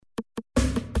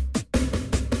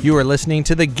You are listening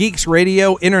to the Geeks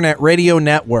Radio Internet Radio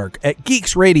Network at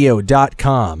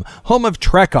geeksradio.com, home of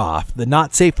Trek Off, the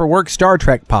Not Safe for Work Star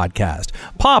Trek podcast,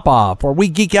 Pop Off, where we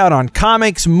geek out on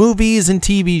comics, movies, and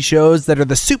TV shows that are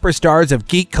the superstars of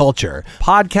geek culture,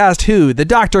 Podcast Who, the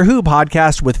Doctor Who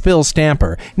podcast with Phil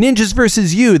Stamper, Ninjas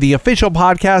vs. You, the official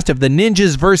podcast of the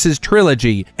Ninjas vs.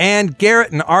 Trilogy, and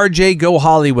Garrett and RJ Go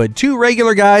Hollywood, two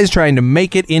regular guys trying to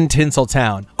make it in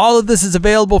Tinseltown. All of this is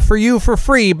available for you for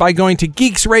free by going to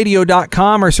geeksradio.com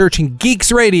or searching Geeks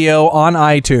Radio on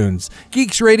iTunes.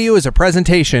 Geeks Radio is a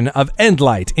presentation of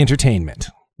Endlight Entertainment.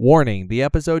 Warning, the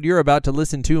episode you're about to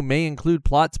listen to may include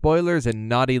plot spoilers and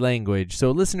naughty language,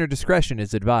 so listener discretion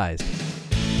is advised.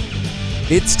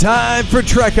 It's time for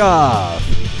Trek Off!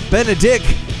 Benedict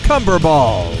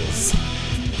Cumberballs!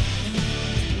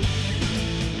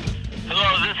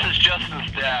 Hello, this is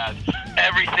Justin's dad.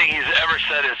 Everything he's ever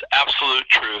said is absolute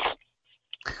truth.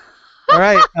 All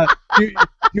right.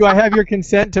 Do I have your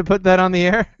consent to put that on the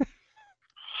air?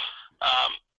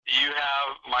 You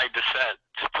have my dissent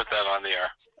to put that on the air.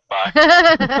 Bye.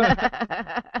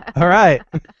 All right.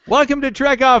 Welcome to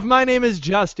Trek Off. My name is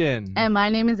Justin. And my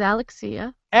name is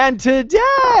Alexia. And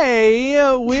today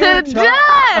we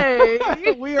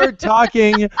are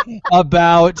talking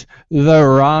about the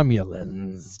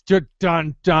Romulans. Dun,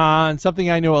 dun, dun.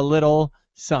 Something I know a little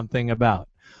something about.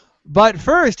 But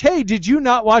first, hey, did you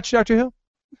not watch Doctor Who?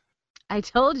 I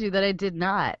told you that I did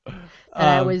not.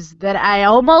 That I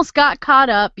almost got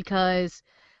caught up because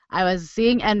I was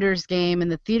seeing Ender's Game in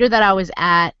the theater that I was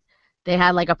at. They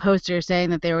had like a poster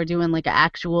saying that they were doing like an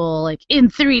actual like in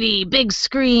 3D big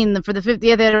screen for the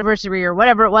 50th anniversary or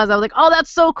whatever it was. I was like, oh,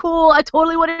 that's so cool. I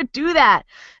totally want to do that.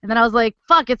 And then I was like,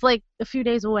 fuck, it's like a few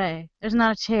days away. There's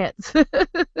not a chance.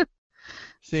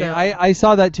 See, so, I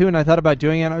saw that too, and I thought about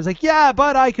doing it, and I was like, yeah,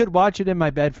 but I could watch it in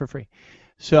my bed for free.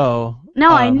 So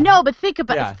no, I know, but think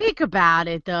about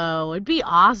it though. It'd be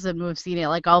awesome to have seen it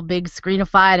like all big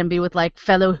screenified and be with like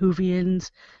fellow Whovians.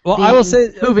 Well, I will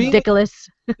say ridiculous.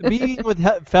 Being with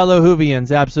fellow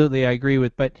Whovians, absolutely, I agree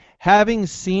with. But having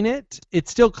seen it,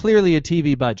 it's still clearly a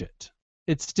TV budget.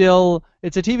 It's a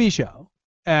TV show.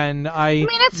 And I mean,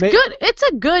 it's good. It's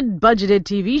a good budgeted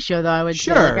TV show, though. I would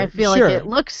say. Like, I feel like it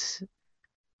looks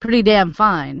pretty damn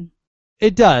fine.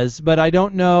 It does, but I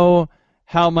don't know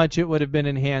how much it would have been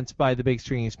enhanced by the big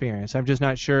screen experience. I'm just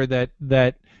not sure that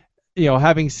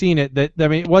having seen it,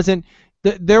 it wasn't.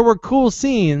 There were cool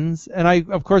scenes, and I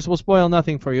of course will spoil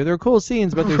nothing for you. There are cool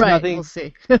scenes, but there's nothing. We'll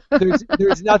see.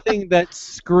 there's nothing that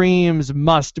screams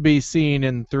must be seen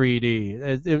in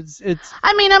 3D. It's.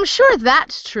 I mean, I'm sure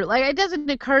that's true. Like, it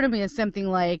doesn't occur to me as something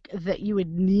like that you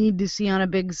would need to see on a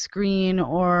big screen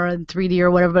or 3D or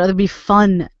whatever, but it'd be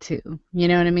fun too. You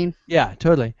know what I mean? Yeah,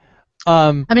 totally.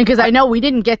 I mean, because I know we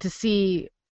didn't get to see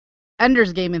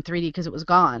Ender's Game in 3D because it was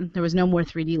gone. There was no more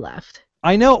 3D left.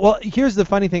 I know. Well, here's the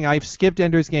funny thing. I've skipped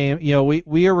Ender's Game.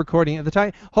 We are recording at the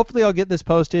time. Hopefully, I'll get this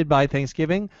posted by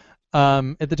Thanksgiving.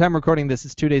 At the time recording this,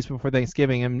 it's 2 days before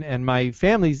Thanksgiving, and my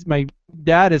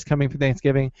dad is coming for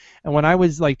Thanksgiving. And when I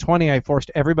was like 20, I forced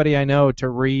everybody I know to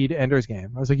read Ender's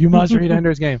Game. I was like, you must read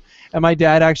Ender's Game. And my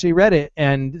dad actually read it,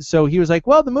 and so he was like,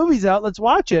 well, the movie's out, let's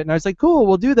watch it. And I was like, cool,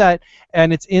 we'll do that.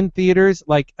 And it's in theaters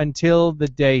like until the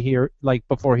day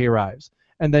before he arrives,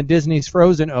 and then Disney's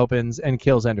Frozen opens and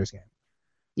kills Ender's Game.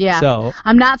 Yeah, so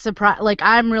I'm not surprised. Like,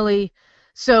 I'm really.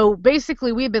 So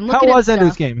basically, we've been looking. How was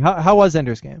Ender's Game? How was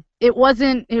Ender's Game? It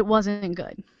wasn't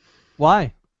good.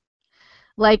 Why?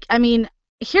 Like, I mean,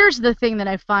 here's the thing that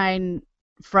I find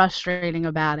frustrating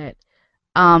about it.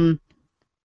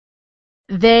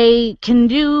 They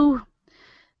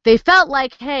felt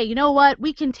like, hey, you know what?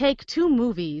 We can take 2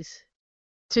 movies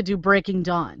to do Breaking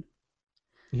Dawn.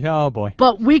 Yeah, oh boy.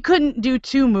 But we couldn't do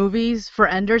 2 movies for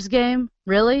Ender's Game,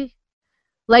 really?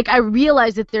 Like, I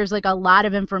realize that there's, like, a lot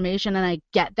of information, and I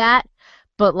get that,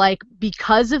 but, like,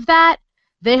 because of that,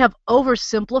 they have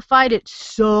oversimplified it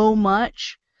so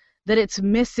much that it's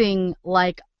missing,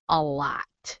 like, a lot.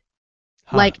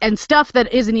 Huh. Like, and stuff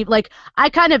that isn't even, like, I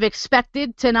kind of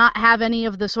expected to not have any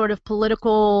of the sort of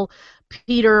political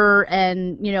Peter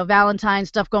and, Valentine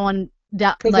stuff going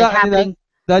down, like, happening.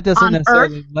 That doesn't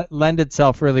necessarily lend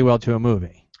itself really well to a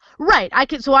movie. Right.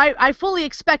 I fully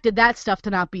expected that stuff to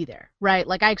not be there, right?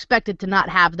 Like, I expected to not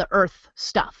have the Earth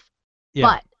stuff. Yeah.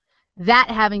 But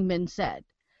that having been said,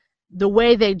 the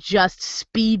way they just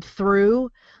speed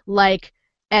through, like,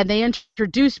 and they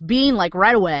introduce Bean, like,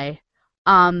 right away,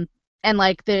 and,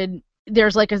 like,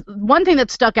 there's, like, one thing that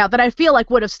stuck out that I feel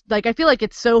like would have, like, I feel like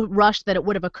it's so rushed that it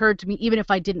would have occurred to me even if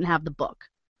I didn't have the book.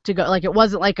 To go, like, it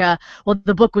wasn't like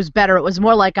the book was better. It was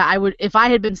more like if I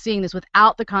had been seeing this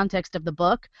without the context of the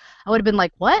book, I would have been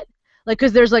like, what? like,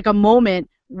 because there's like a moment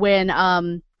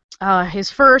when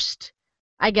his first,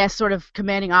 I guess, sort of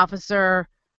commanding officer,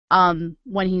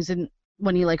 when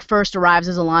he like first arrives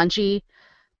as a Lanchi,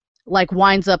 like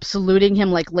winds up saluting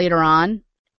him like later on,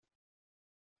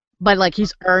 but like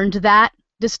he's earned that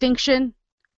distinction.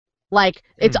 Like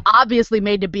it's obviously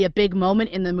made to be a big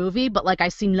moment in the movie, but like I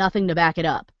see nothing to back it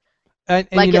up. And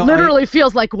like you know, it literally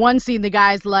feels like one scene the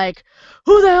guy's like,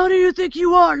 "Who the hell do you think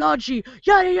you are, Lanchi?"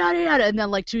 Yada yada yada, and then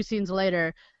like 2 scenes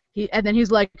later,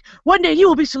 he's like, "One day you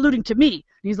will be saluting to me."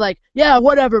 And he's like, "Yeah,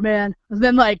 whatever, man." And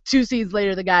then like 2 scenes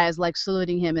later, the guy is like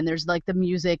saluting him, and there's like the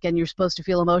music, and you're supposed to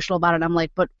feel emotional about it. And I'm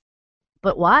like, but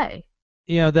why?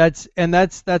 You know, that's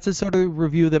a sort of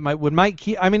review that might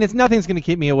keep. I mean, nothing's going to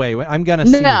keep me away. I'm going to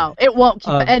see. No, it won't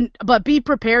keep. But be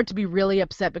prepared to be really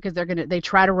upset because they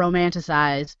try to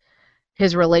romanticize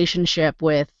his relationship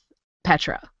with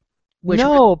Petra.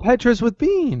 Petra's with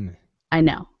Bean. I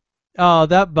know. Oh,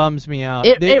 that bums me out.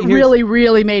 It really,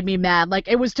 really made me mad. Like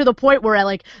it was to the point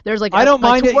where there's like I don't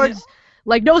mind towards, it.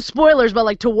 Like no spoilers, but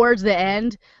like towards the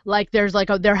end, like there's like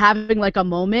they're having like a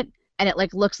moment. And it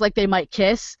like looks like they might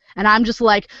kiss, and I'm just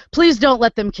like, please don't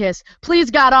let them kiss.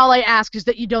 Please, God, all I ask is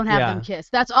that you don't have them kiss.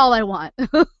 That's all I want.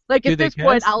 Like at this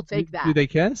point, I'll take that. Do they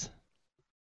kiss?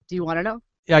 Do you want to know?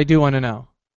 Yeah, I do want to know.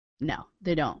 No,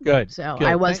 they don't. Good. So good.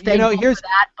 I was thankful for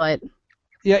that, but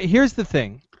yeah, here's the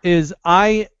thing: is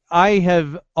I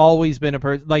have always been a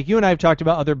person, like you and I have talked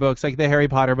about other books, like the Harry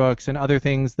Potter books and other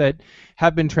things that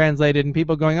have been translated, and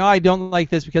people going, oh, I don't like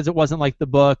this because it wasn't like the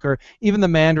book, or even the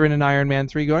Mandarin in Iron Man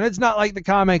 3 going, it's not like the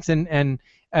comics, and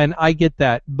I get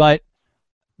that, but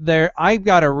I've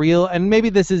got a real, and maybe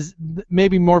this is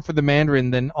maybe more for the Mandarin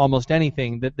than almost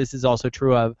anything that this is also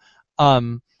true of.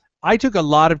 I took a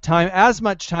lot of time, as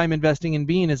much time investing in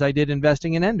Bean as I did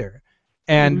investing in Ender,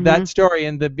 and that story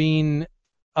and the Bean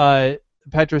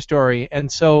Petra story,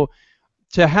 and so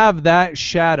to have that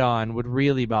shat on would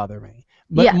really bother me.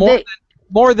 But yeah,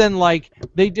 more than like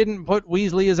they didn't put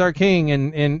Weasley as our king,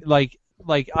 and like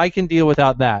I can deal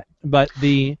without that. But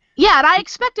and I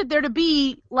expected there to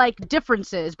be like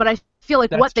differences, but I feel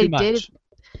like what they did,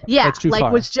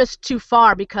 was just too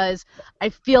far, because I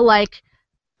feel like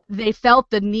they felt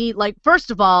the need. Like,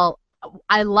 first of all,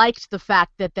 I liked the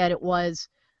fact that it was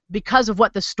because of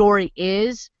what the story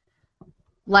is,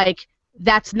 like.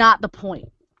 That's not the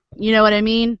point. You know what I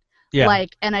mean? Yeah.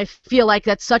 Like, and I feel like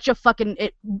that's such a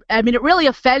it really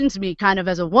offends me kind of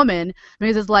as a woman,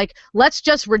 because it's like, let's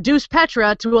just reduce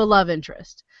Petra to a love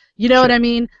interest. You know what I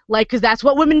mean? Like, because that's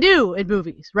what women do in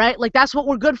movies, right? Like, that's what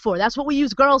we're good for. That's what we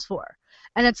use girls for.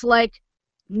 And it's like,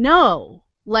 no.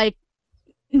 Like,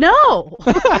 no.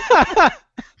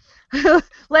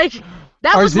 Like,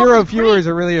 that our was zero viewers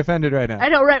are really offended right now. I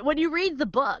know, right? When you read the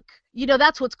book, you know,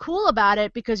 that's what's cool about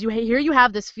it, because you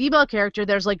have this female character.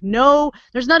 There's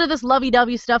none of this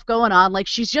lovey-dovey stuff going on. Like,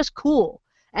 she's just cool,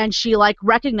 and she like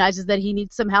recognizes that he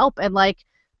needs some help, and like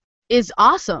is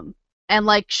awesome, and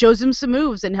like shows him some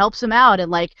moves and helps him out,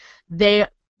 and like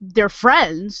they're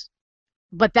friends,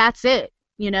 but that's it,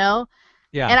 you know?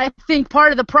 Yeah. And I think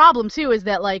part of the problem too is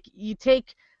that like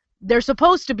they're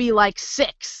supposed to be like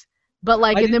 6. But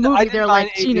like in the movie, they're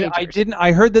like teenagers.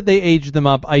 I heard that they aged them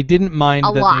up. I didn't mind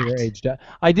they were aged up.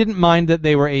 I didn't mind that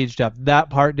they were aged up. That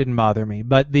part didn't bother me.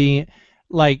 But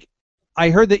I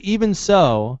heard that even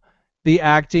so, the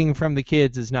acting from the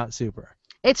kids is not super.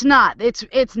 It's not.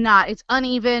 It's not. It's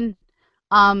uneven.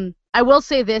 I will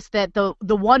say this, that the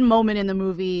one moment in the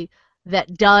movie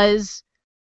that does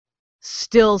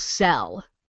still sell.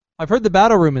 I've heard the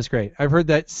battle room is great. I've heard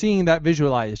that seeing that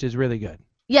visualized is really good.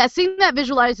 Yeah, seeing that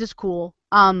visualized is cool.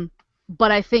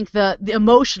 But I think the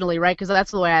emotionally, right? Because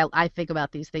that's the way I think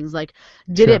about these things. Like,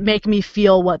 did it make me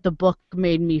feel what the book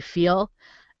made me feel?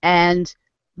 And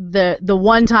the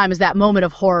one time is that moment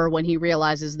of horror when he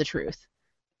realizes the truth.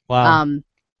 Wow.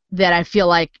 That I feel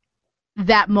like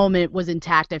that moment was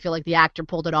intact. I feel like the actor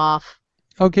pulled it off.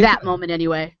 Okay. That moment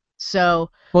anyway. So.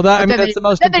 Well, that's the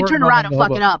most important. Then they turn around and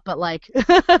fuck it up, but like,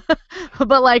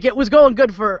 it was going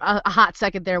good for a hot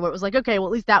second there, where it was like, okay, well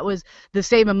at least that was the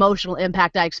same emotional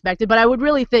impact I expected. But I would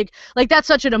really think like that's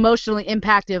such an emotionally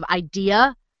impactful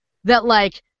idea that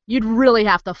like you'd really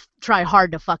have to try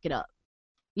hard to fuck it up.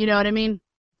 You know what I mean?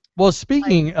 Well,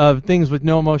 speaking of things with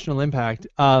no emotional impact,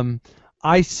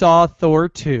 I saw Thor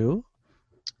 2.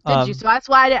 Did you? So that's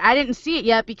why I didn't see it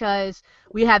yet, because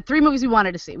we had 3 movies we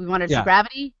wanted to see. We wanted to see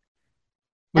Gravity.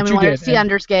 And we wanted to see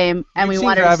Ender's Game, and we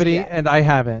wanted Gravity, to see and I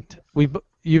haven't.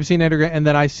 You've seen Ender, and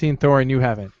then I've seen Thor, and you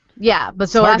haven't. Yeah, but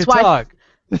so that's why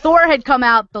Thor had come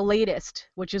out the latest,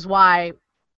 which is why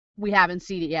we haven't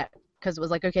seen it yet, because it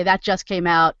was like, okay, that just came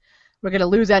out. we're gonna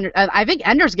lose Ender. I think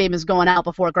Ender's Game is going out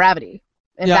before Gravity.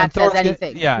 If that says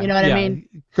anything, you know what I mean?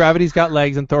 Gravity's got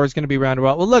legs, and Thor's going to be around a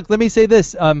while. Well, look, let me say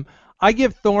this. I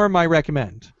give Thor my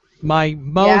recommend. My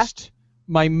most.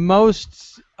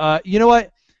 You know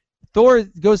what? Thor,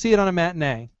 go see it on a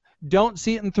matinee. Don't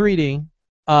see it in 3D.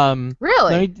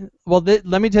 Really?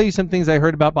 Let me tell you some things I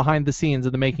heard about behind the scenes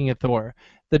of the making of Thor.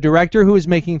 The director who was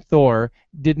making Thor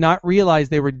did not realize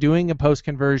they were doing a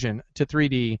post-conversion to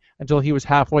 3D until he was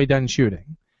halfway done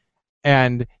shooting.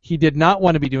 And he did not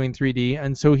want to be doing 3D,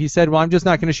 and so he said, well, I'm just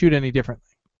not going to shoot any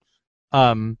differently.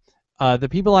 The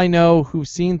people I know who've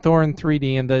seen Thor in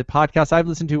 3D, and the podcasts I've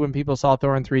listened to when people saw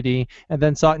Thor in 3D and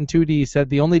then saw it in 2D,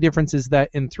 said the only difference is that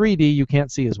in 3D you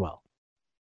can't see as well.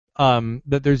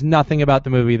 That there's nothing about the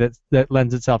movie that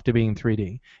lends itself to being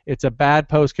 3D. It's a bad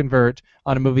post-convert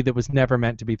on a movie that was never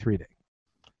meant to be 3D.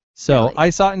 So Really? I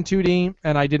saw it in 2D,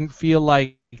 and I didn't feel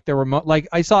like there were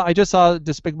I just saw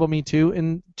Despicable Me 2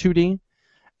 in 2D,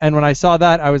 and when I saw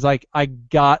that, I was like, I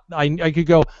could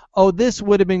go, oh, this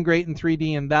would have been great in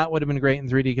 3D, and that would have been great in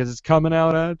 3D because it's coming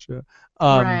out at you.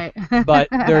 Right. but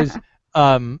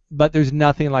there's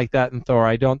nothing like that in Thor.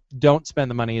 I don't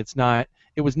spend the money.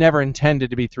 It was never intended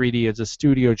to be 3D as a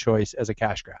studio choice, as a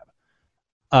cash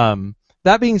grab.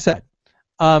 That being said,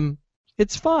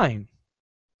 it's fine.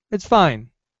 It's fine.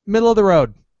 Middle of the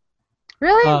road.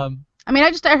 Really? I mean,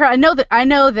 I know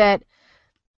that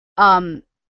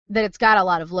that it's got a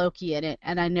lot of Loki in it,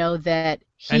 and I know that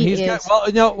he's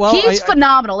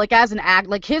phenomenal. Like as an act,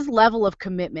 like his level of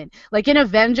commitment. Like in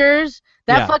Avengers,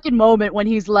 that fucking moment when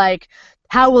he's like,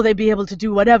 how will they be able to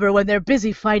do whatever when they're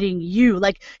busy fighting you?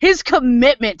 Like his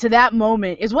commitment to that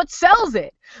moment is what sells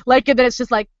it. Like, and then it's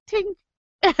just like ting.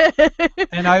 and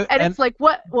it's like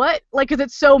what like, because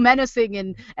it's so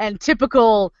menacing and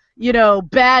typical,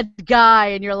 bad guy,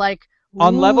 and you're like,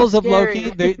 on levels scary.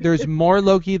 of Loki, there's more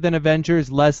Loki than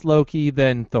Avengers, less Loki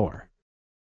than Thor.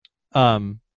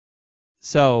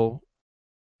 So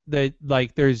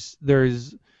there's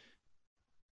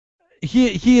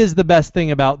he is the best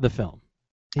thing about the film.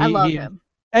 I love him.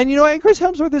 And Chris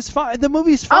Hemsworth is fine. The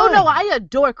movie's fine. Oh no, I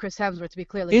adore Chris Hemsworth, to be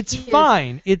clear. Like, it's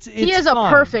fine. He is fine. A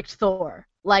perfect Thor.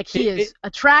 Like he is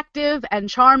attractive and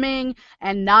charming,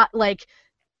 and not like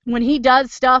when he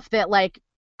does stuff that like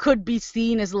could be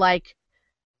seen as like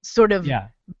sort of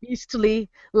beastly,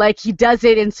 like he does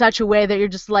it in such a way that you're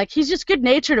just like, he's just good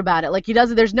natured about it. Like he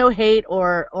doesn't, there's no hate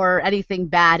or anything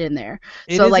bad in there.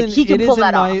 So like he can pull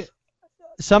that off.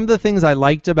 Some of the things I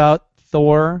liked about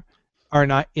Thor are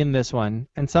not in this one,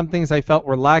 and some things I felt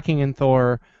were lacking in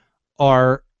Thor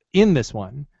are in this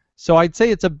one. So I'd say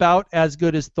it's about as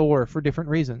good as Thor for different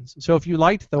reasons. So if you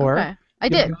liked Thor, okay. I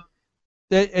did.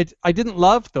 I didn't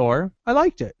love Thor. I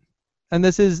liked it. And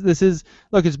this is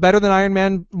look, it's better than Iron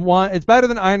Man 1. It's better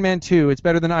than Iron Man 2. It's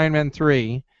better than Iron Man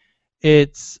 3.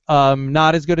 It's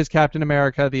not as good as Captain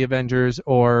America, The Avengers,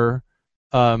 or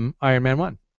Iron Man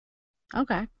 1.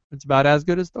 Okay. It's about as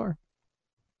good as Thor.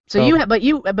 So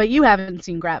you haven't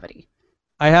seen Gravity.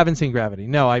 I haven't seen Gravity.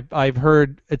 No, I've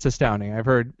heard it's astounding. I've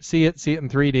heard see it in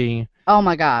 3D. Oh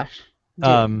my gosh.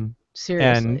 Dude,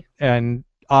 seriously. And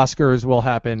Oscars will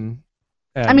happen.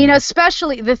 I mean,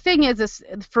 especially the thing is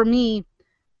for me.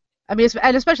 I mean,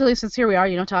 and especially since here we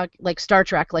are, talk like Star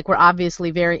Trek. Like we're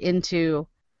obviously very into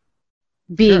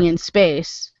being in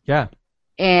space. Yeah.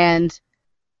 And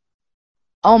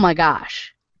oh my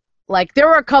gosh. Like there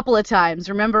were a couple of times.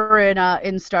 Remember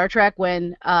in Star Trek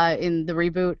when in the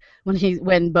reboot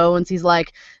when Bones he's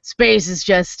like, space is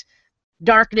just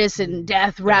darkness and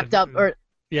death wrapped up, or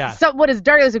what is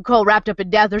darkness and cold wrapped up in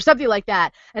death, or something like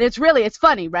that. And it's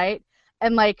funny, right?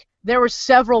 And like there were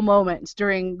several moments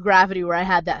during Gravity where I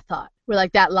had that thought, where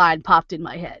like that line popped in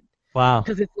my head. Wow.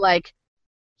 Because it's like,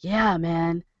 yeah,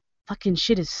 man, fucking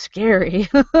shit is scary.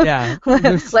 Yeah.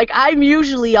 Like I'm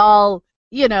usually all,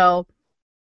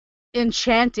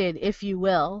 enchanted, if you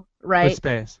will, right?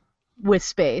 With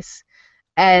space.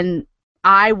 And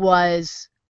I almost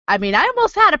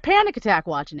had a panic attack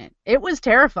watching it. It was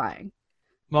terrifying.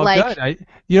 Well, good.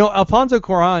 Alfonso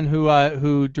Cuarón,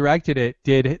 who directed it,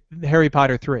 did Harry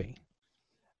Potter 3.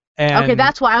 And okay,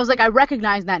 that's why I was like, I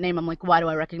recognize that name. I'm like, why do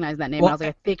I recognize that name? Well, I was like,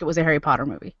 I think it was a Harry Potter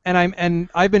movie. And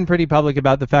I've been pretty public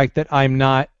about the fact that I'm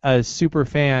not a super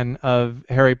fan of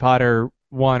Harry Potter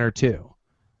 1 or 2.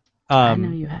 I know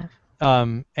you have.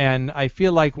 And I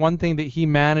feel like one thing that he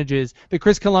manages, that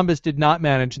Chris Columbus did not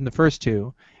manage in the first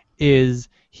two, is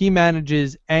he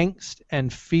manages angst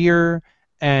and fear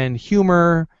and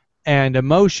humor and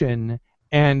emotion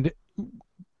and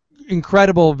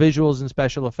incredible visuals and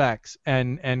special effects,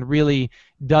 and really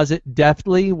does it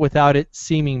deftly without it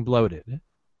seeming bloated.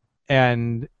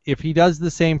 And if he does the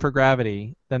same for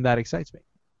Gravity, then that excites me.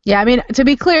 Yeah, I mean, to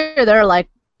be clear, there are like,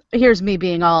 here's me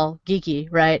being all geeky,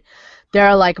 right? There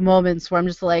are like moments where I'm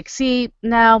just like, see,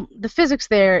 now the physics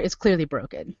there is clearly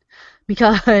broken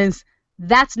because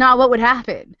that's not what would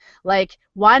happen. Like,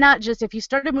 why not just, if you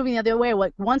started moving the other way,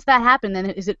 like once that happened,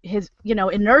 then his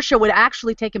inertia would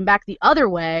actually take him back the other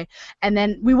way, and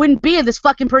then we wouldn't be in this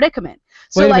fucking predicament.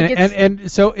 So Wait a like, minute.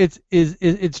 And so it's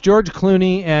George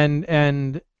Clooney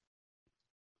and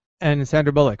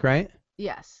Sandra Bullock, right?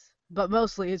 yes, but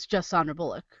mostly it's just Sandra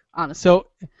Bullock, honestly. So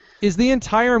is the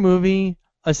entire movie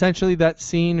essentially that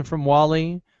scene from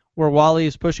WALL-E where WALL-E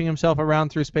is pushing himself around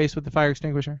through space with the fire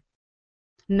extinguisher?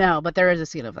 No, but there is a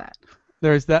scene of that.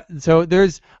 There's that. So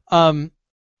there's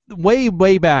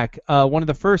way back, one of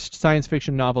the first science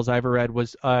fiction novels I ever read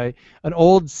was an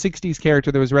old 60s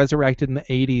character that was resurrected in the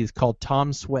 80s called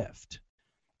Tom Swift.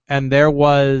 And there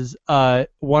was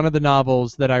one of the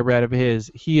novels that I read of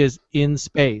his. He is in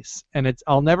space, and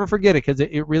I'll never forget it because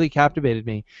it really captivated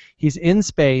me. He's in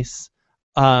space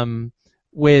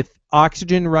with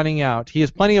oxygen running out. He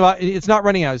has plenty of. It's not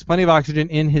running out. There's plenty of oxygen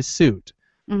in his suit,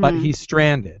 but he's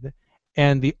stranded,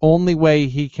 and the only way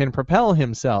he can propel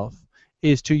himself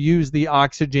is to use the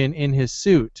oxygen in his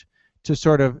suit to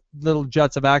sort of little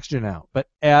jets of oxygen out. But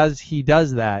as he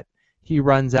does that, he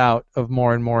runs out of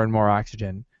more and more and more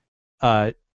oxygen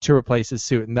to replace his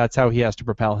suit, and that's how he has to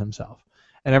propel himself.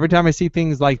 And every time I see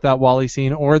things like that WALL-E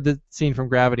scene or the scene from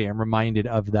Gravity, I'm reminded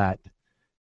of that,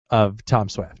 of Tom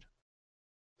Swift.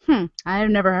 I've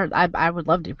never heard. I would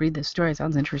love to read this story. It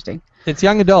sounds interesting. It's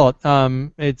young adult.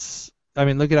 Look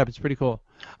it up. It's pretty cool.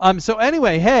 So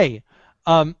anyway, hey,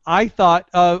 I thought.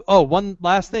 One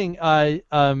last thing. I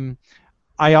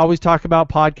always talk about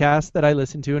podcasts that I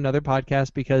listen to, another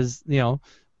podcast, because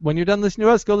when you're done listening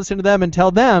to us, go listen to them and tell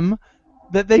them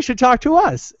that they should talk to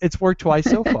us. It's worked twice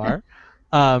so far.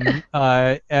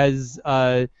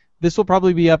 This will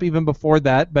probably be up even before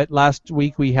that, but last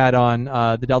week we had on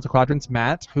the Delta Quadrants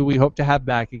Matt, who we hope to have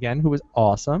back again, who was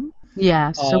awesome.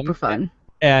 Yeah, super fun.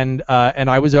 And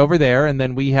I was over there, and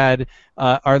then we had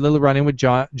our little run-in with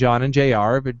John and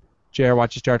JR, but JR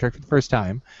watches Star Trek for the first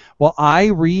time. Well, I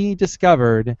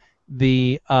rediscovered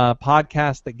the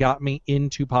podcast that got me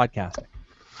into podcasting,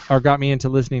 or got me into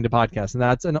listening to podcasts, and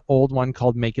that's an old one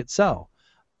called Make It So.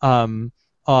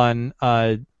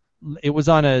 It was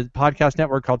on a podcast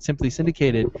network called Simply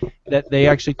Syndicated that they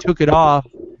actually took it off,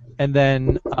 and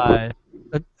then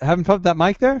having fun with that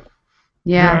mic there?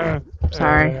 Yeah.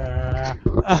 Sorry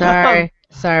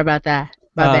about that.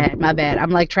 My bad.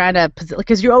 I'm like trying to,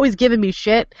 because you're always giving me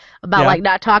shit about like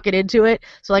not talking into it.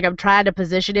 So like I'm trying to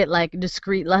position it like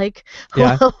discreet, like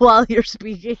while you're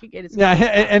speaking. And it's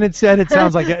and instead it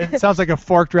sounds like a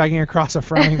fork dragging across a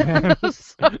frying pan.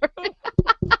 Sorry.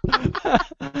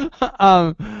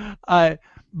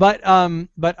 But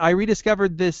I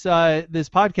rediscovered this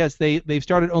podcast. They've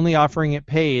started only offering it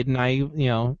paid, and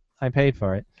I paid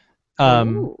for it.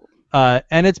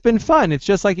 And it's been fun. It's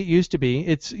just like it used to be.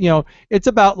 It's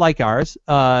about like ours,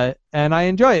 and I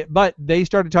enjoy it. But they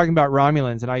started talking about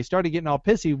Romulans, and I started getting all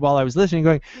pissy while I was listening,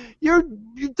 going,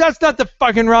 that's not the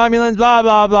fucking Romulans, blah,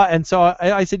 blah, blah. And so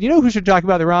I said, who should talk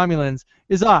about the Romulans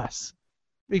is us,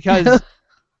 because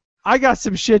I got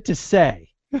some shit to say.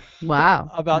 Wow.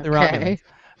 about the Romulans.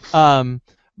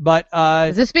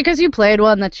 Is this because you played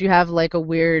one that you have like a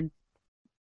weird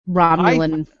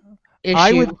Romulan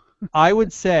issue? I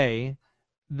would say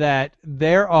that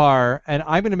there are, and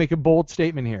I'm going to make a bold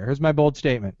statement here. Here's my bold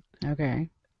statement. Okay.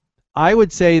 I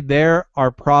would say there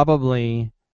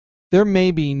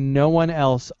may be no one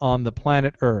else on the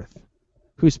planet Earth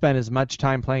who spent as much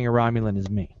time playing a Romulan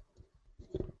as me.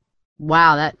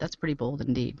 Wow, that's pretty bold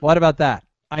indeed. What about that?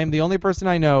 I am the only person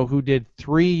I know who did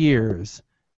 3 years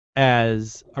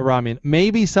as a Romulan.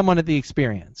 Maybe someone at the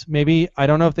Experience. Maybe, I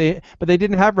don't know but they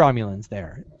didn't have Romulans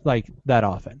there like that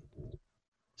often.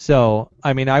 So,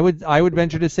 I mean, I would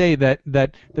venture to say that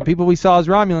the people we saw as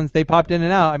Romulans, they popped in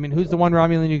and out. I mean, who's the one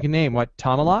Romulan you can name? What,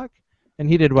 Tomalak? And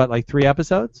he did what, like 3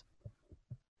 episodes?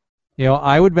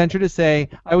 I would venture to say,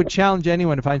 I would challenge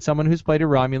anyone to find someone who's played a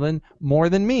Romulan more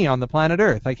than me on the planet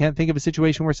Earth. I can't think of a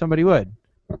situation where somebody would.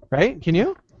 Right? Can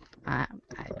you? I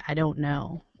don't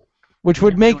know. Which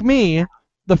would make me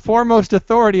the foremost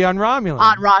authority on Romulans.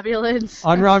 On Romulans?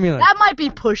 On Romulans. That might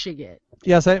be pushing it.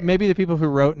 Yes, maybe the people who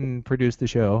wrote and produced the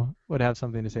show would have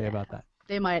something to say about that.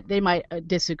 They might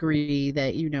disagree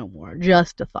that you know more.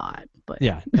 Just a thought, but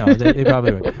yeah, no, they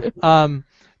probably would.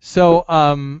 So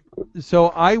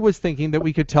I was thinking that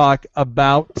we could talk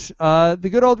about the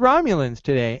good old Romulans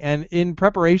today, and in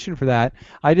preparation for that,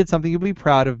 I did something you'll be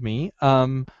proud of me.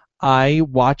 I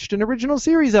watched an original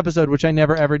series episode, which I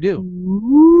never ever do.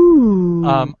 Ooh.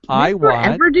 I Never watched.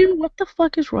 ever do? What the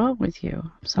fuck is wrong with you?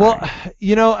 I'm sorry.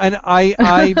 Well, and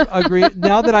I agree.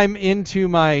 Now that I'm into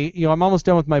my, I'm almost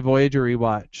done with my Voyager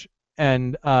rewatch,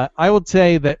 and I will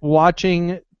say that watching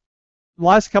the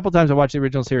last couple times I watched the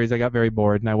original series, I got very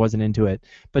bored and I wasn't into it.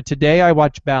 But today I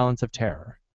watched Balance of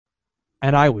Terror,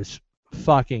 and I was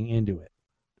fucking into it.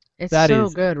 It's so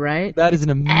good, right? That is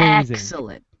an amazing.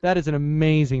 Excellent. That is an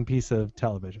amazing piece of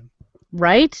television.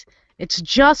 Right? It's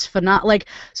just phenomenal.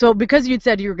 So because you'd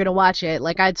said you were gonna watch it,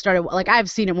 I've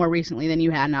seen it more recently than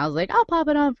you had, and I was like, I'll pop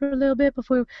it on for a little bit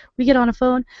before we get on a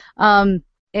phone.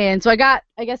 And so I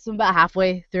guess I'm about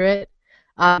halfway through it.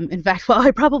 In fact,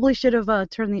 I probably should have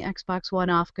turned the Xbox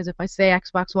One off, because if I say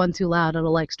Xbox One too loud,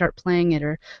 it'll start playing it,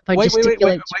 or if I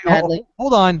gesticulate too badly.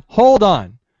 Hold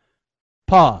on.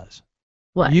 Pause.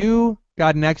 What? You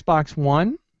got an Xbox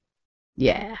One?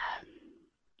 Yeah.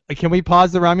 Can we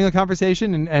pause the Romulan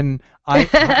conversation and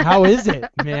how is it,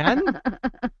 man?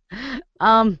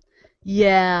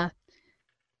 Yeah.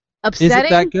 Upsetting. Is it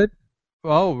that good?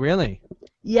 Oh, really?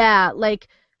 Yeah,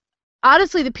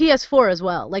 honestly, the PS4 as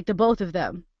well, the both of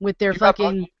them with their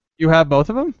You have both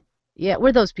of them? Yeah,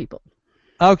 we're those people.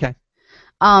 Okay.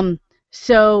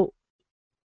 So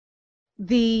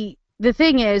the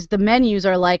thing is, the menus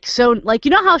are so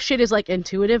you know how shit is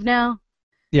intuitive now?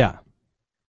 Yeah.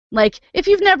 If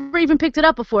you've never even picked it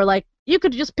up before, you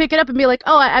could just pick it up and be like,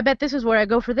 oh, I bet this is where I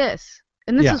go for this.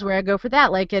 And this is where I go for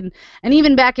that. And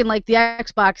even back in the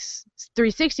Xbox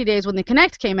 360 days when the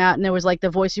Kinect came out and there was the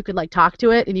voice, you could talk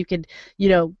to it and you could,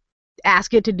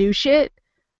 ask it to do shit.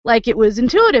 It was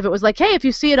intuitive. It was hey, if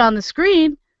you see it on the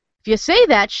screen, if you say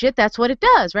that shit, that's what it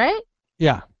does, right?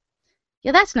 Yeah.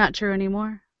 Yeah, that's not true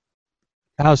anymore.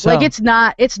 How so? It's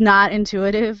not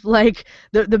intuitive.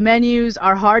 The menus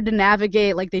are hard to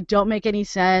navigate. They don't make any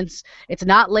sense. It's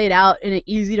not laid out in an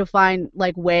easy to find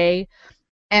way.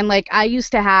 And I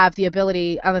used to have the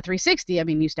ability on the 360. I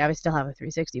still have a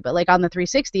 360, but on the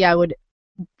 360, I would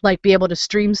be able to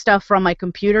stream stuff from my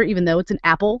computer, even though it's an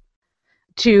Apple,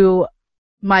 to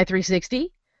my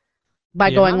 360 by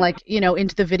going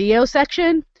into the video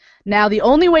section. Now, the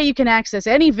only way you can access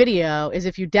any video is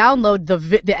if you download the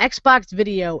Xbox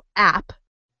Video app,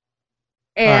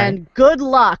 and good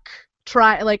luck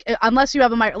unless you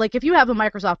have if you have a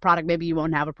Microsoft product, maybe you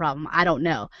won't have a problem. I don't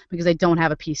know, because I don't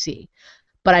have a PC,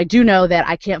 but I do know that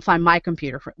I can't find my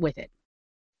computer with it.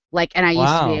 And I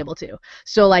used to be able to.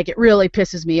 So it really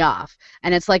pisses me off.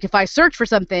 And it's if I search for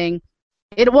something,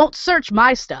 it won't search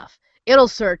my stuff. It'll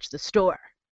search the store,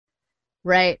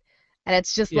 right? And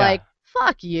it's just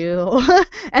fuck you.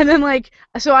 And then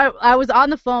so I was on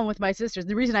the phone with my sisters.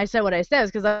 The reason I said what I said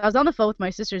is because I was on the phone with my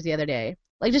sisters the other day,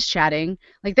 just chatting.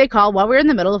 They called while we were in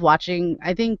the middle of watching,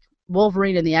 I think,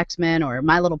 Wolverine and the X-Men or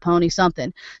My Little Pony,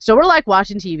 something. So we're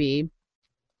watching TV,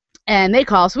 and they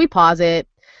call, so we pause it,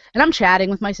 and I'm chatting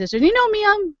with my sisters. You know me,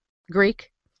 I'm Greek,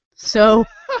 so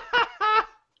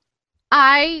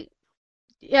I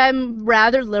am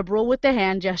rather liberal with the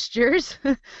hand gestures.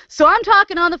 So I'm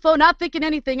talking on the phone, not thinking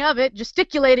anything of it,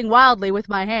 gesticulating wildly with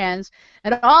my hands,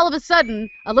 and all of a sudden,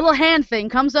 a little hand thing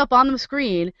comes up on the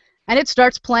screen, and it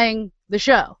starts playing the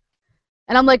show.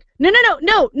 And I'm like, no.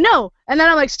 And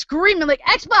then I'm screaming,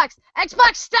 Xbox,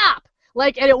 stop!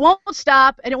 And it won't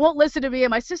stop, and it won't listen to me,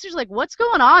 and my sister's what's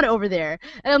going on over there?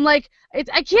 And I'm I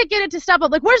can't get it to stop.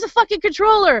 I'm where's the fucking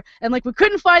controller? And we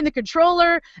couldn't find the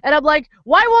controller, and I'm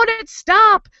why won't it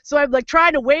stop? So I'm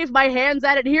trying to wave my hands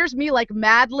at it, and here's me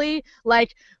madly,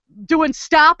 doing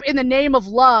stop in the name of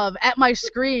love at my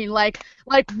screen,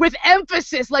 with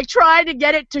emphasis, trying to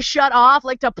get it to shut off,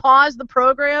 to pause the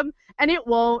program, and it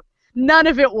won't. None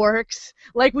of it works.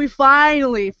 We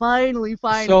finally find the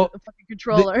fucking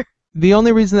controller. The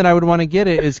only reason that I would want to get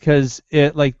it is because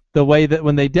it the way that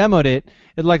when they demoed it,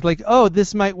 it oh,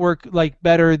 this might work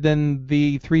better than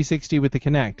the 360 with the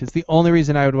Kinect. It's the only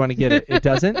reason I would want to get it. It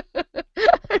doesn't. I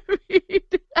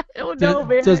don't know,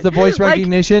 man. Does the voice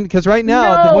recognition? Because right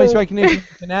now the voice recognition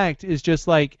with Kinect is just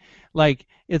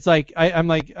it's I'm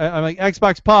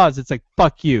Xbox pause. It's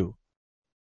fuck you.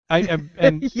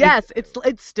 Yes,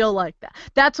 it's still like that.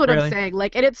 That's what really? I'm saying.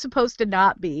 And it's supposed to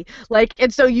not be.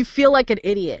 And so you feel like an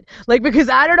idiot. Because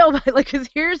I don't know, because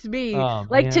here's me. Oh,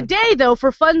 today, though,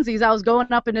 for funsies, I was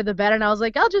going up into the bed, and I was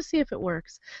I'll just see if it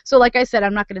works. So like I said,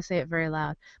 I'm not going to say it very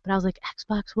loud, but I was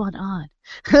Xbox One on.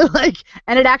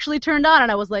 And it actually turned on,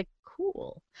 and I was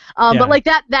cool. But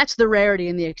that's the rarity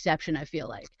and the exception, I feel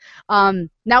like.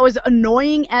 Now, as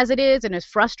annoying as it is and as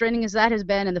frustrating as that has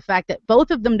been, and the fact that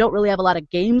both of them don't really have a lot of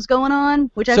games going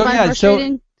on, which I find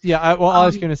frustrating. I'll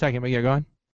ask you in a second, but yeah, go on.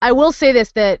 I will say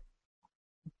this, that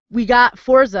we got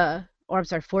Forza, or I'm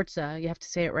sorry, Forza. You have to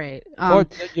say it right.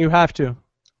 You have to.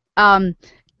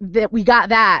 That we got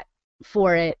that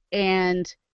for it,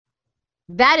 and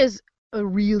that is a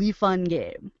really fun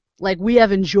game. Like, we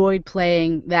have enjoyed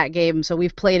playing that game, so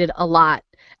we've played it a lot.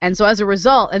 And so as a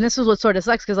result, and this is what sort of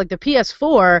sucks, because like the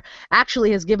PS4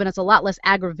 actually has given us a lot less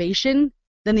aggravation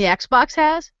than the Xbox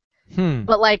has.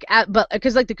 But like,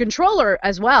 because like the controller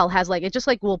as well has like, it just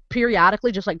like will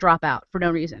periodically just like drop out for no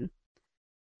reason.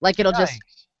 Like it'll just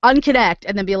unconnect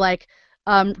and then be like,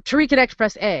 to reconnect,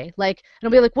 press A. Like, and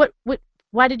it'll be like, what?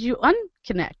 Why did you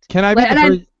unconnect? Can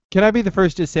I be the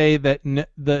first to say that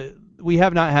we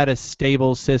have not had a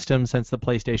stable system since the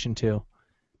PlayStation 2.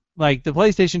 Like the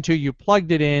PlayStation 2, you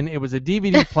plugged it in. It was a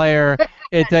DVD player.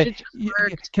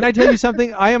 Can I tell you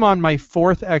something? I am on my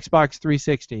 4th Xbox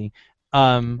 360.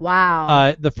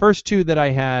 Wow. The first two that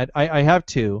I had, I have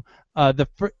two. The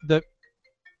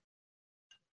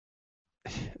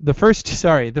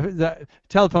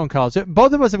telephone calls.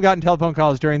 Both of us have gotten telephone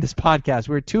calls during this podcast.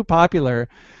 We're too popular.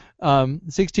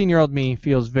 16-year-old me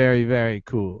feels very, very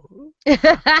cool.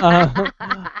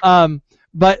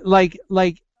 But like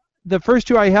the first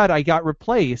two I had, I got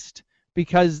replaced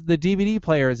because the DVD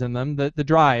players in them, the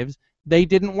drives, they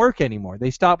didn't work anymore.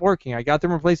 They stopped working. I got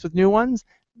them replaced with new ones.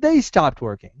 They stopped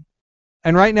working.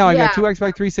 And right now I got two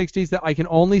Xbox 360s that I can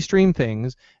only stream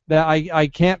things that I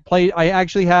can't play. I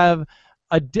actually have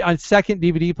a second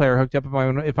DVD player hooked up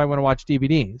if I want to watch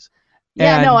DVDs.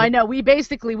 Yeah, no, I know. We did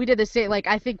the same. Like,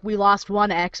 I think we lost one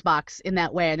Xbox in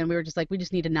that way, and then we were just like, we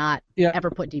just need to not ever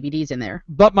put DVDs in there.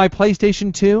 But my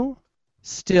PlayStation 2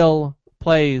 still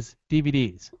plays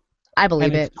DVDs. I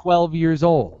believe It's 12 years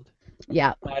old.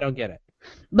 Yeah. I don't get it.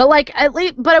 But like,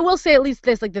 but I will say at least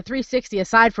this, like the 360.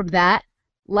 Aside from that,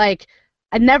 like,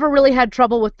 I never really had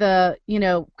trouble with the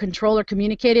controller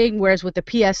communicating. Whereas with the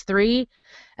PS3,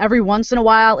 every once in a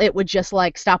while it would just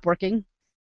like stop working.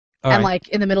 And like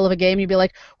in the middle of a game, you'd be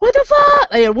like, "What the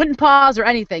fuck?" It wouldn't pause or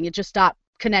anything. It just stopped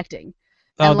connecting.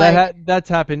 Oh, that's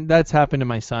happened. That's happened to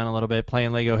my son a little bit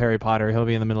playing Lego Harry Potter. He'll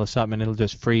be in the middle of something and it'll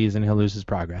just freeze and he'll lose his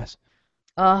progress.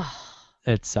 Oh,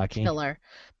 it's sucky. Killer.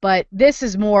 But this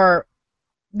is more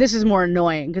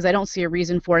annoying because I don't see a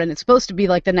reason for it, and it's supposed to be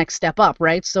like the next step up,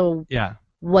 right? So yeah.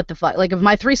 What the fuck? Like, if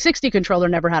my 360 controller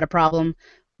never had a problem,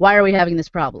 why are we having this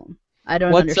problem? I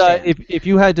don't understand. If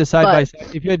you had to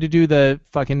if you had to do the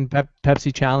fucking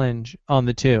Pepsi challenge on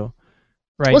the two,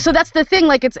 right? Well, so that's the thing.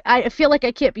 Like, I feel like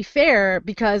I can't be fair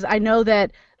because I know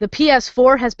that the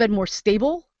PS4 has been more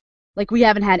stable. Like, we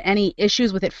haven't had any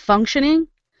issues with it functioning,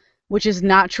 which is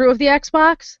not true of the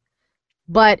Xbox.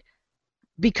 But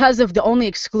because of the only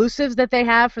exclusives that they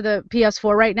have for the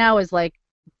PS4 right now is like,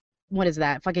 what is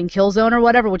that? Fucking Killzone or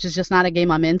whatever, which is just not a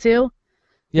game I'm into.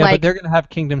 Yeah, but they're gonna have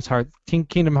Kingdom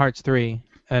Hearts 3,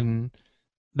 and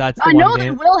that's the I know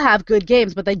they will have good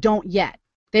games, but they don't yet.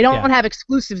 They don't have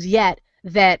exclusives yet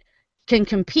that can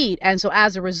compete, and so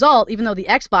as a result, even though the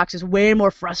Xbox is way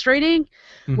more frustrating,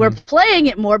 we're playing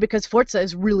it more because Forza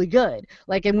is really good.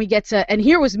 Like, and we get to, and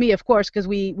here was me, of course, because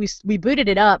we booted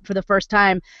it up for the first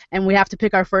time, and we have to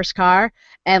pick our first car,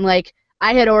 and like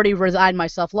I had already resigned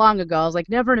myself long ago. I was like,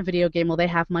 never in a video game will they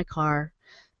have my car.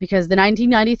 Because the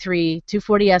 1993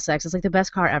 240SX is like the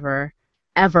best car ever.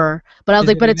 But I was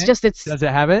like, but it's just, it's... Does it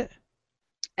have it?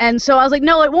 And so I was like,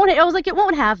 no, it won't. I was like, it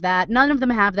won't have that. None of them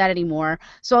have that anymore.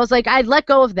 So I was like, I'd let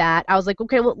go of that. I was like,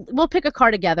 okay, we'll pick a car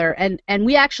together. And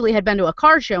we actually had been to a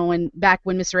car show back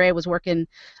when Mr. A was working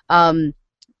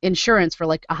insurance for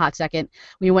like a hot second.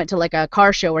 We went to like a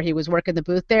car show where he was working the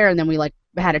booth there, and then we like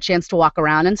had a chance to walk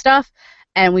around and stuff.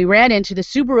 And we ran into the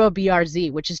Subaru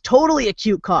BRZ, which is totally a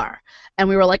cute car. And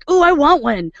we were like, ooh, I want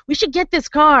one. We should get this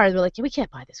car. And they're like, yeah, we can't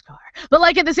buy this car. But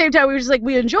like at the same time, we were just like,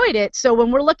 we enjoyed it. So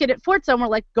when we're looking at Forza and we're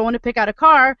like going to pick out a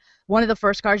car, one of the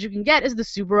first cars you can get is the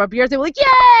Subaru BRZ. We're like,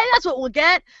 yay, that's what we'll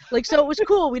get. Like, so it was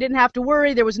cool. We didn't have to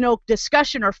worry. There was no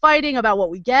discussion or fighting about what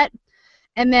we get.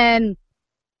 And then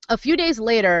a few days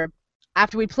later,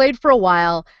 after we played for a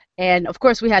while, and of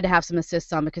course we had to have some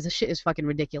assists on because the shit is fucking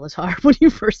ridiculous hard when you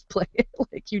first play it.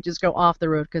 Like, you just go off the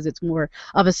road because it's more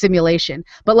of a simulation.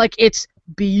 But like, it's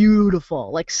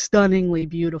beautiful, like stunningly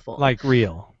beautiful. Like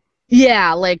real.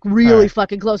 Yeah, like really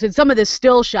fucking close. And some of the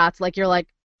still shots, like you're like,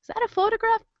 is that a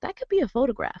photograph? That could be a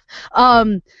photograph.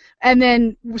 And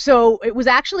then so it was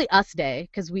actually Us Day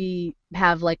because we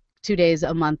have like 2 days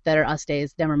a month that are Us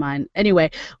Days. Never mind. Anyway,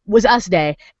 was Us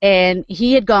Day, and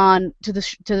he had gone to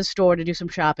the store to do some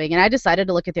shopping, and I decided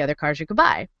to look at the other cars you could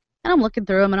buy. And I'm looking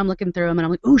through them, and I'm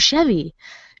like, ooh, Chevy,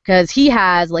 because he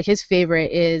has like his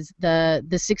favorite is the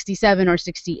 67 or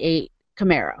 68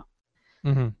 Camaro.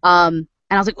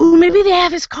 And I was like, ooh, maybe they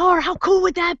have his car. How cool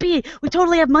would that be? We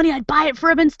totally have money. I'd buy it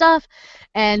for him and stuff.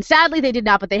 And sadly, they did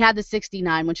not, but they had the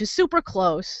 69, which is super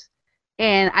close.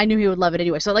 And I knew he would love it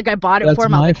anyway. So, like, I bought it for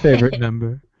him. That's my favorite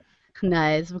number.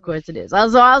 Nice, of course it is. I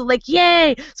was like,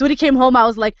 yay! So when he came home, I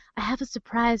was like, I have a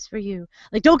surprise for you.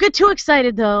 Like, don't get too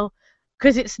excited, though,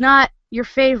 because it's not your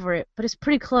favorite, but it's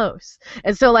pretty close.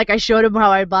 And so, like, I showed him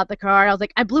how I bought the car. I was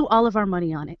like, I blew all of our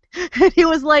money on it. And he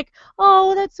was like,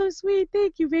 oh, that's so sweet.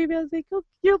 Thank you, baby. I was like, oh,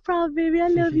 no problem, baby. I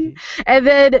love you. And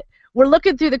then we're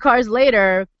looking through the cars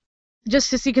later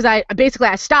just to see, because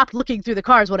I stopped looking through the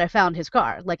cars when I found his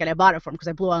car, like, and I bought it for him because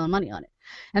I blew all the money on it.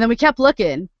 And then we kept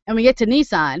looking, and we get to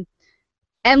Nissan.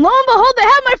 And lo and behold, they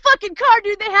have my fucking car,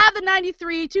 dude. They have the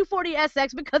 93 240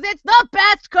 SX because it's the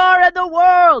best car in the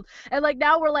world. And, like,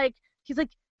 now we're like, he's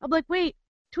like, I'm like, wait,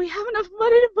 do we have enough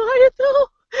money to buy it, though?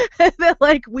 And then,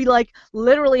 like, we, like,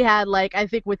 literally had, like, I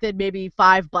think within maybe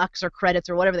 $5 or credits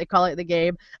or whatever they call it in the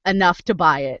game, enough to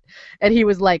buy it. And he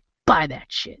was like, buy that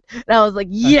shit. And I was like,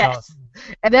 yes. Awesome.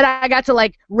 And then I got to,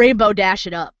 like, Rainbow Dash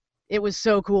it up. It was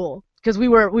so cool. Because we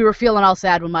were feeling all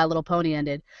sad when My Little Pony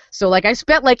ended. So, like, I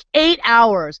spent, like, 8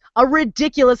 hours, a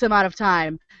ridiculous amount of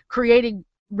time, creating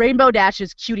Rainbow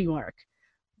Dash's cutie mark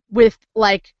with,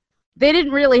 like, they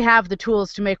didn't really have the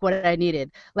tools to make what I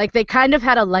needed. Like, they kind of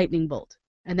had a lightning bolt,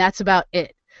 and that's about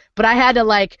it. But I had to,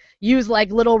 like, use,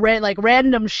 like, little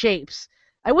random shapes.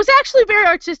 I was actually very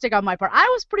artistic on my part. I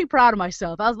was pretty proud of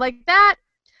myself. I was like, that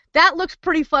looks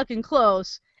pretty fucking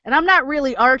close, and I'm not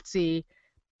really artsy.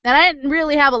 And I didn't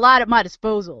really have a lot at my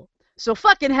disposal. So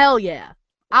fucking hell yeah.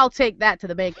 I'll take that to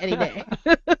the bank any day.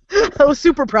 I was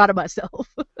super proud of myself.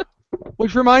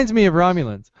 Which reminds me of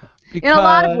Romulans. In a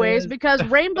lot of ways, because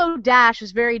Rainbow Dash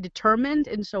is very determined,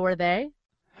 and so are they.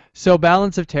 So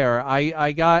Balance of Terror.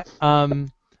 I got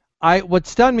what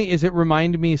stunned me is it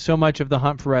reminded me so much of The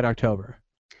Hunt for Red October.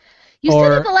 You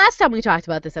said it the last time we talked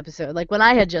about this episode, like when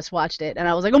I had just watched it, and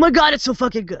I was like, oh my god, it's so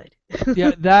fucking good.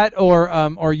 Yeah, that or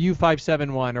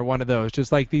U-571 or one of those.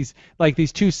 Just like these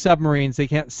two submarines, they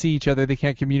can't see each other, they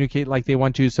can't communicate like they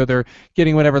want to, so they're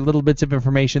getting whatever little bits of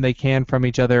information they can from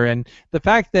each other. And the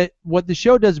fact that what the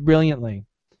show does brilliantly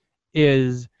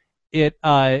is it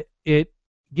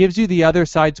gives you the other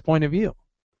side's point of view.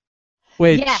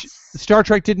 Which Star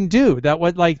Trek didn't do. That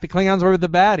was like the Klingons were the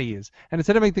baddies, and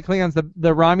instead of making the Klingons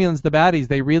the Romulans the baddies,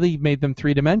 they really made them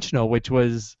three-dimensional, which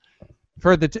was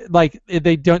for the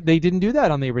they didn't do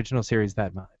that on the original series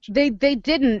that much. They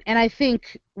didn't, and I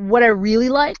think what I really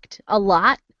liked a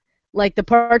lot, like the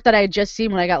part that I had just seen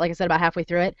when I got, like I said, about halfway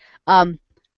through it, I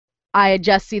had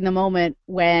just seen the moment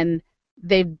when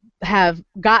they have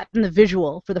gotten the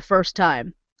visual for the first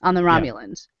time on the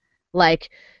Romulans,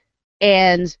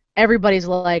 and everybody's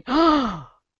like, oh,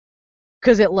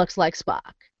 because it looks like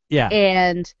Spock. Yeah.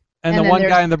 And the one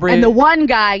guy in the bridge. And the one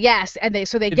guy, yes. And they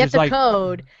get the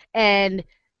code, and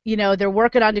they're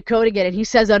working on decoding it, and he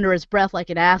says under his breath like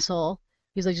an asshole,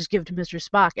 he's like, just give it to Mr.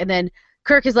 Spock. And then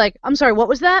Kirk is like, I'm sorry, what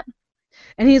was that?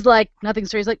 And he's like, nothing,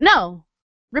 sir. He's like, no,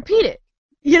 repeat it.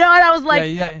 And I was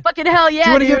like, fucking hell yeah. Do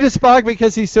you want to give it to Spock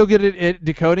because he's so good at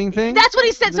decoding things? That's what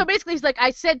he said. So basically he's like,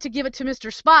 I said to give it to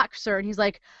Mr. Spock, sir. And he's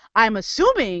like, I'm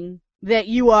assuming that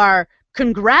you are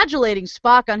congratulating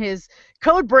Spock on his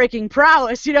code-breaking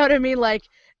prowess. You know what I mean? Like,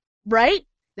 right?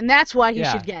 And that's why he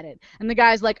should get it. And the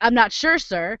guy's like, I'm not sure,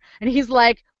 sir. And he's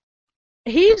like,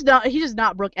 he does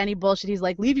not brook any bullshit. He's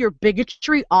like, leave your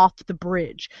bigotry off the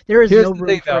bridge. There is no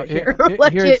room for it here.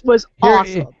 It was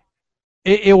awesome.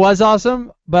 It was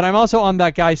awesome, but I'm also on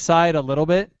that guy's side a little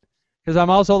bit, because I'm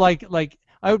also like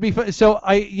I would be so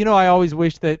I always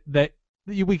wish that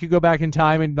we could go back in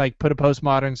time and like put a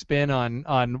postmodern spin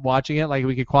on watching it, like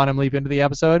we could quantum leap into the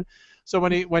episode. So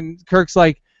when Kirk's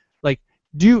like I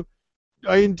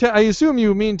assume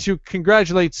you mean to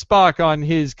congratulate Spock on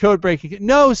his code breaking.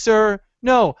 No, sir,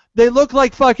 no, they look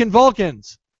like fucking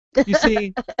Vulcans. You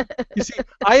see,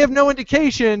 I have no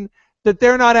indication that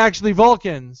they're not actually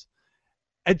Vulcans.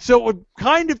 And so it would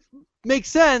kind of make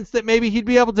sense that maybe he'd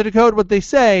be able to decode what they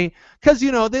say, because,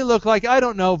 they look like, I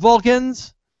don't know,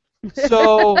 Vulcans.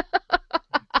 So,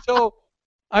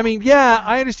 I mean, yeah,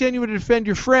 I understand you would defend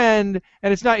your friend,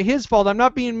 and it's not his fault. I'm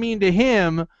not being mean to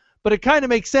him, but it kind of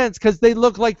makes sense, because they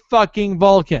look like fucking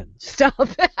Vulcans. Stop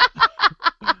it.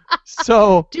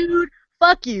 So. Dude,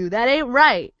 fuck you. That ain't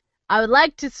right. I would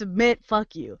like to submit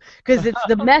fuck you, because it's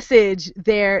the message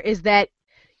there is that,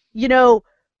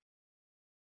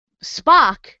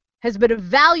 Spock has been a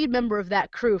valued member of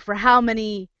that crew for how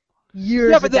many years?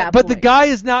 Yeah, but the guy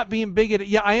is not being bigoted.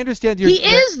 Yeah, I understand. He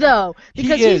is though,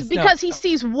 because he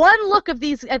sees one look at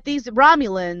these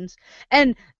Romulans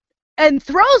and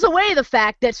throws away the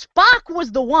fact that Spock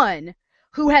was the one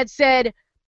who had said,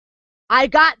 I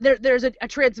got there's a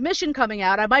transmission coming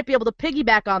out. I might be able to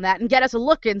piggyback on that and get us a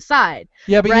look inside.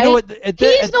 Yeah, but right? you know what?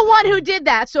 He's the one who did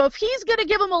that. So if he's gonna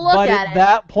give him a look at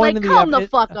that point like, in come the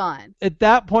fuck on. At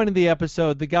that point in the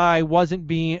episode, the guy was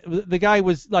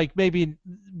like maybe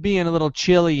being a little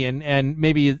chilly and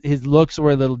maybe his looks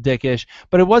were a little dickish,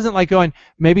 but it wasn't like going,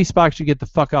 maybe Spock should get the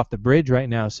fuck off the bridge right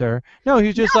now, sir. No, he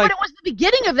was just but it was the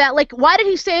beginning of that. Like, why did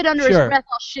he say it under his breath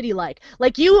all shitty like?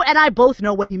 Like, you and I both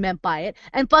know what he meant by it,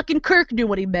 and fucking Kirk knew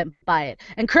what he meant by it,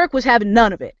 and Kirk was having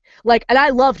none of it. Like, and I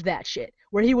loved that shit,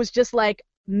 where he was just like,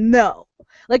 no.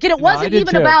 Like, and it wasn't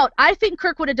even about, I think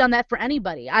Kirk would have done that for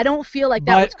anybody. I don't feel like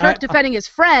that was Kirk defending his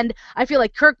friend. I feel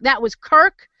like that was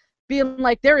Kirk being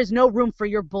like, there is no room for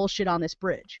your bullshit on this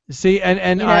bridge. See,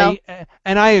 and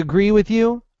I agree with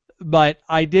you, but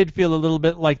I did feel a little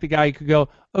bit like the guy could go,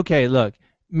 okay, look,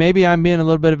 maybe I'm being a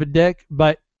little bit of a dick,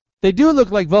 but they do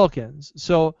look like Vulcans.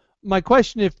 So my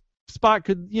question, if Spock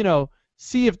could,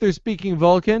 see if they're speaking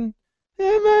Vulcan,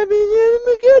 it might be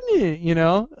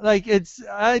good, like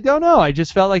I don't know. I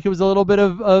just felt like it was a little bit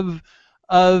of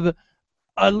a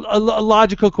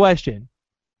logical question.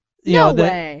 No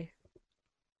way.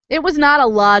 It was not a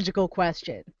logical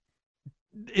question.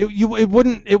 It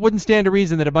wouldn't stand to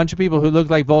reason that a bunch of people who look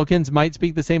like Vulcans might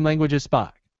speak the same language as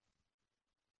Spock.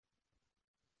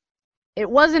 It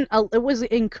was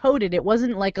encoded. It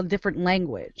wasn't like a different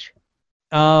language.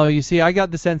 Oh, you see, I got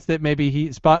the sense that maybe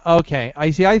Spock. Okay,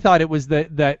 I see. I thought it was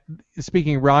that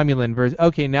speaking Romulan version.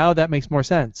 Okay, now that makes more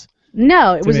sense.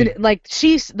 No, it was like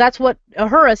that's what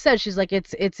Uhura said. She's like,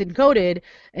 it's encoded,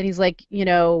 and he's like,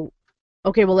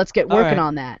 okay, well, let's get working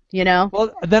on that,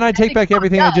 Well, then I take back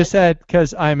everything I just said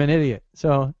because I'm an idiot.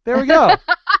 So there we go.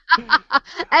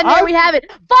 And there we have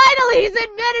it. Finally, he's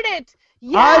admitted it.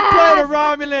 Yes! I played a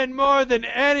Romulan more than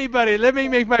anybody. Let me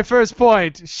make my first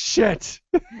point. Shit.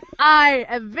 I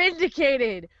am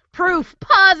vindicated. Proof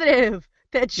positive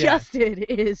that Justin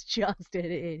is just an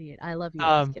idiot. I love you.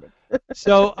 I'm just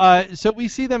kidding. So we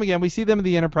see them again. We see them in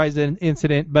the Enterprise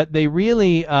incident, but they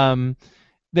really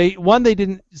they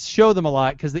didn't show them a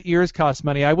lot because the ears cost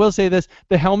money. I will say this: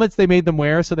 the helmets they made them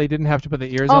wear, so they didn't have to put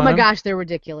the ears on. Oh my gosh, they're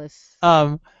ridiculous.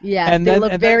 Yeah, they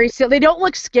look very silly. They don't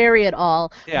look scary at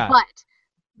all. Yeah. But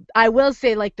I will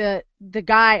say, like the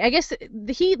guy, I guess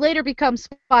he later becomes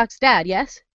Spock's dad.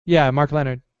 Yes. Yeah, Mark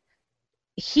Leonard.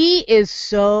 He is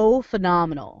so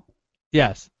phenomenal.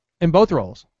 Yes, in both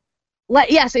roles.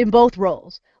 Yes, in both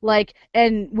roles.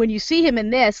 And when you see him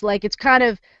in this,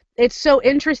 it's so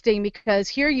interesting because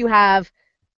here you have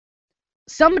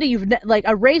somebody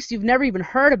a race you've never even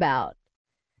heard about,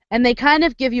 and they kind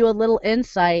of give you a little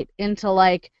insight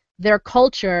into their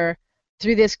culture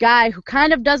through this guy who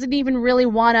kind of doesn't even really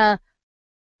want to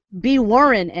be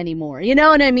Warren anymore. You know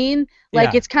what I mean?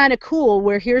 It's kind of cool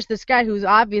where here's this guy who's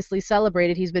obviously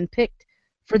celebrated. He's been picked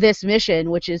for this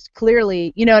mission, which is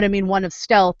clearly, you know what I mean, one of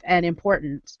stealth and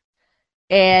importance.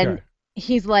 And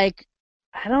he's like,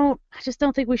 I just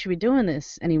don't think we should be doing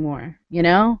this anymore,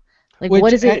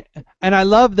 what is it? And I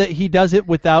love that he does it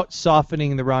without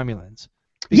softening the Romulans.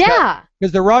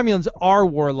 Because the Romulans are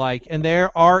warlike and they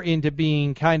are into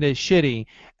being kind of shitty,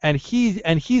 and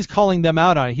he's calling them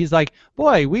out on it. He's like,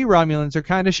 boy, we Romulans are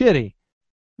kind of shitty,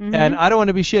 and I don't want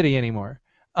to be shitty anymore.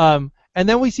 And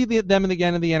then we see them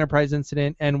again in the Enterprise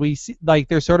incident, and we see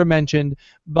they're sort of mentioned,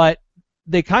 but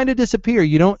they kind of disappear.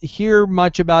 You don't hear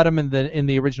much about them in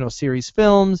the original series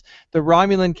films. The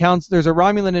Romulan there's a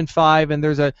Romulan in 5, and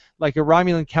there's a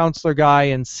Romulan counselor guy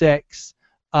in 6.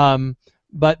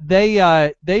 But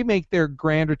they make their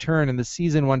grand return in the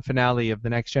season 1 finale of The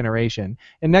Next Generation.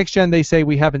 In Next Gen, they say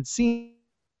we haven't seen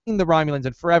the Romulans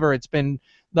in forever. It's been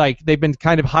they've been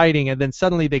kind of hiding, and then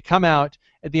suddenly they come out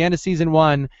at the end of season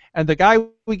 1, and the guy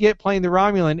we get playing the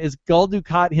Romulan is Gul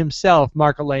Dukat himself,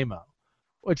 Marc Alaimo,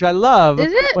 which I love.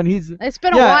 Is it? It's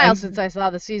been a while since I saw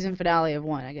the season finale of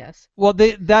 1, I guess. Well,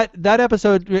 that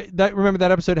episode, remember that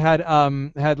episode had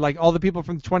all the people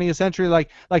from the 20th century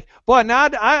boy, now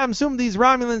I assume these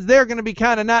Romulans, they're going to be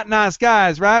kind of not nice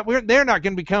guys, right? They're not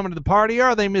going to be coming to the party,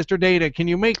 are they, Mr. Data? Can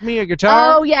you make me a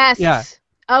guitar? Oh yes. Yeah.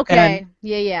 Okay.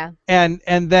 Yeah. And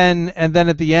then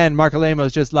at the end, Marc Alaimo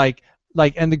is just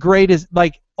and the greatest,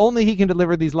 only he can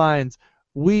deliver these lines.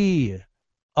 We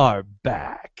are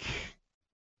back.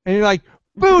 And you're like,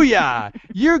 booyah!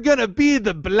 You're going to be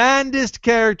the blandest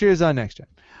characters on Next Gen.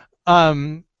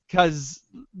 Because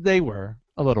they were,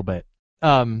 a little bit.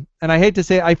 And I hate to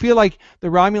say it, I feel like the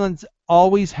Romulans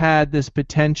always had this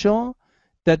potential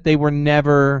that they were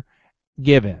never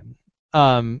given.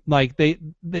 They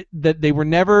were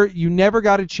never, you never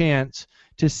got a chance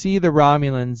to see the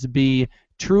Romulans be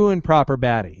true and proper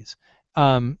baddies.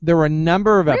 There were a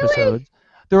number of Really? episodes.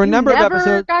 There were a You number of never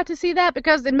episodes. got to see that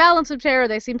because in Balance of Terror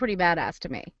they seem pretty badass to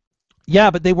me.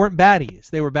 Yeah, but they weren't baddies.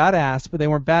 They were badass, but they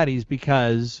weren't baddies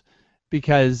because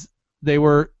they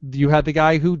were. You had the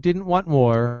guy who didn't want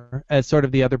war as sort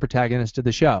of the other protagonist of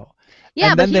the show. Yeah,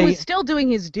 And but then he was still doing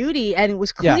his duty, and it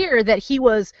was Yeah. clear that he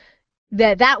was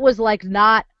that was like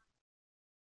not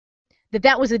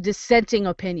that was a dissenting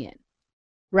opinion,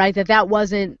 right? That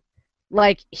wasn't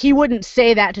like he wouldn't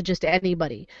say that to just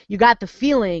anybody. You got the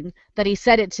feeling that he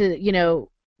said it to,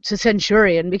 to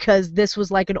Centurion because this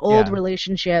was like an old Yeah.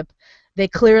 relationship. They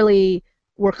clearly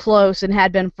were close and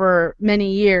had been for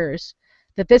many years.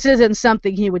 That this isn't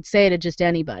something he would say to just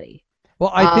anybody.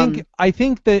 Well, I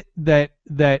think that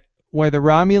where the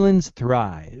Romulans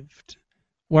thrived,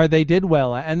 where they did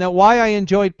well, and that why I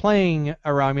enjoyed playing a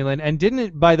Romulan, and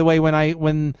didn't, by the way,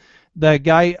 when the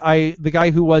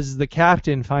guy who was the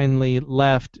captain finally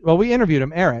left. Well, we interviewed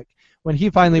him, Eric, when he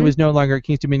finally was no longer at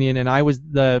King's Dominion, and I was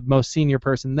the most senior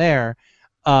person there.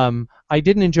 I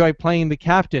didn't enjoy playing the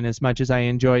captain as much as I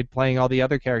enjoyed playing all the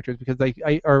other characters because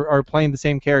are playing the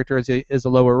same character as a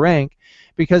lower rank,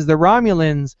 because the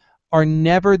Romulans are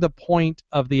never the point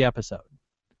of the episode.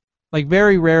 Like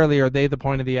very rarely are they the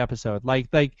point of the episode. Like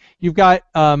you've got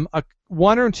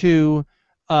one or two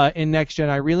in Next Gen.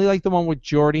 I really like the one with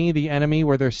Geordi, the enemy,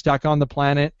 where they're stuck on the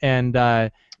planet and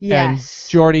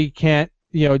Geordi can't.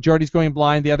 Geordi's going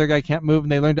blind, the other guy can't move,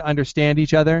 and they learn to understand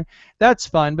each other. That's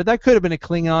fun, but that could have been a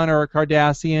Klingon or a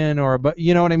Cardassian but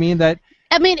you know what I mean?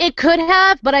 It could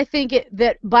have, but I think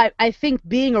I think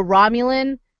being a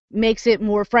Romulan makes it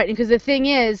more frightening because the thing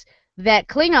is that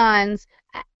Klingons,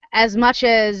 as much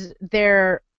as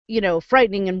they're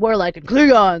frightening and warlike, and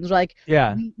Klingons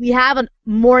we have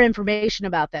more information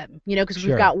about them, because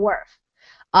we've got Worf,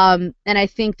 and I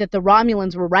think that the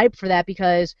Romulans were ripe for that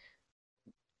because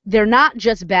they're not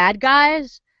just bad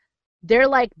guys. They're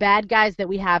like bad guys that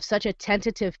we have such a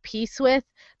tentative peace with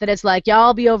that it's like,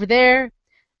 y'all be over there,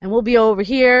 and we'll be over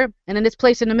here, and in this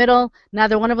place in the middle,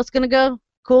 neither one of us gonna go.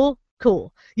 Cool.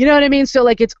 You know what I mean? So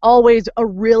like, it's always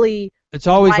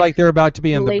like they're about to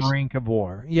be on the brink of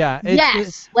war. Yeah.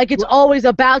 It's always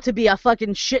about to be a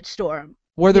fucking shitstorm.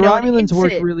 Where the Romulans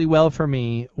worked really well for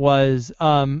me was,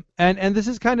 and this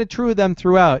is kind of true of them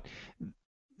throughout.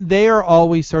 They are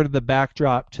always sort of the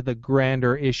backdrop to the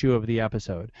grander issue of the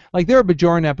episode. Like there are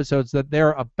Bajoran episodes that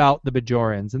they're about the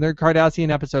Bajorans, and there are Cardassian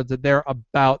episodes that they're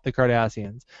about the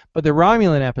Cardassians. But the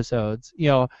Romulan episodes,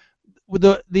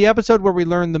 the episode where we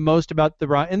learn the most about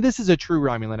and this is a true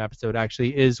Romulan episode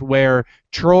actually, is where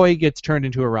Troy gets turned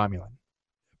into a Romulan,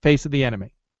 face of the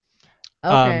enemy.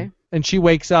 Okay. And she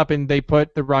wakes up and they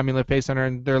put the Romulan face on her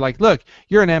and they're like, look,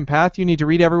 you're an empath. You need to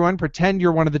read everyone, pretend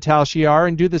you're one of the Tal Shiar,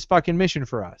 and do this fucking mission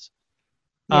for us.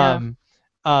 Yeah.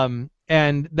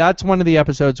 And that's one of the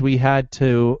episodes we had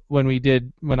to, when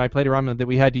I played a Romulan, that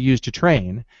we had to use to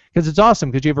train. Because it's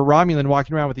awesome, because you have a Romulan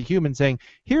walking around with a human saying,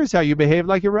 here's how you behave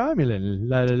like a Romulan.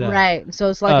 La, la, la. Right. So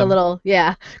it's like a little,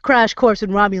 crash course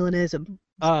in Romulanism.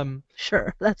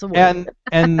 Sure, that's a word.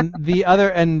 And the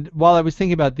other, and while I was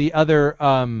thinking about the other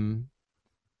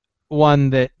one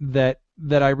that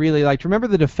I really liked, remember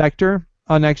the Defector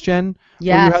on Next Gen?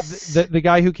 Yes. Where you had the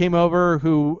guy who came over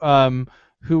who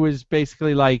was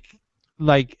basically like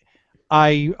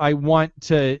I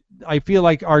feel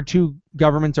like our two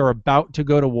governments are about to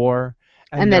go to war,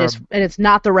 and it's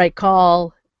not the right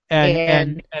call.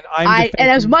 And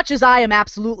as much as I am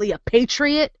absolutely a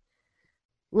patriot.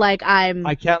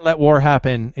 I can't let war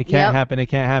happen. It can't happen. It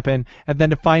can't happen. And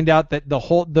then to find out that the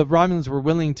Romulans were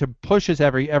willing to push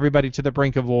everybody to the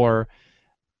brink of war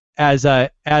as a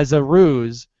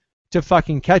ruse to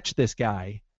fucking catch this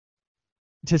guy,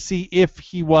 to see if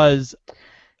he was.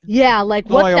 Yeah, like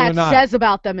what that says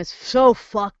about them is so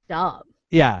fucked up.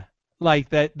 Yeah, like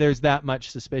that. There's that much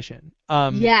suspicion.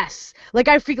 Yes, like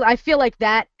I feel like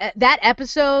that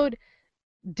episode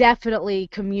definitely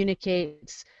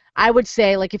communicates. I would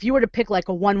say, like, if you were to pick, like,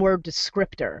 a one-word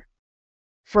descriptor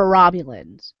for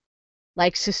Romulans,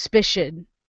 like suspicion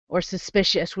or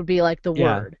suspicious would be, like, the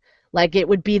word. Like, it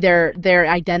would be their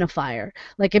identifier.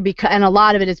 Like, and a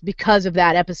lot of it is because of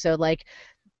that episode. Like,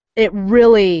 it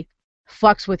really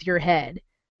fucks with your head,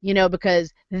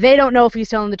 because they don't know if he's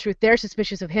telling the truth. They're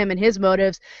suspicious of him and his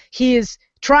motives. He's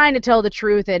trying to tell the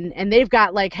truth, and they've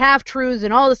got like half truths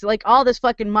and all this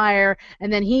fucking mire,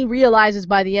 and then he realizes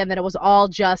by the end that it was all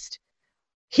just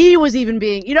he was even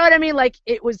being, you know what I mean? Like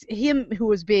it was him who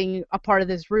was being a part of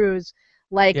this ruse,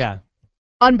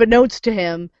 unbeknownst to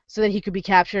him, so that he could be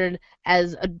captured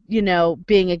as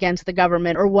being against the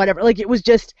government or whatever. Like it was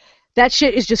just that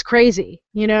shit is just crazy.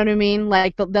 You know what I mean?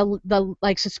 Like the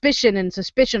like suspicion and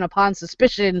suspicion upon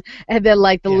suspicion, and then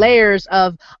like the layers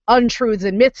of untruths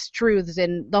and mistruths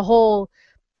and the whole.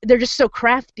 They're just so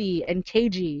crafty and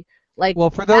cagey. Like,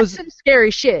 well, for that's those some scary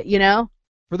shit, you know?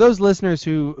 for those listeners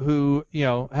who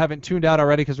haven't tuned out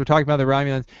already because we're talking about the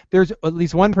Romulans, there's at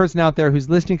least one person out there who's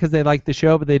listening because they like the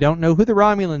show, but they don't know who the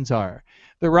Romulans are.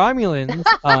 The Romulans,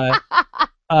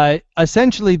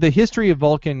 essentially, the history of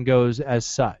Vulcan goes as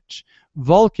such.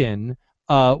 Vulcan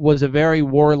was a very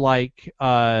warlike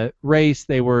race.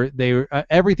 They were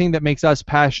everything that makes us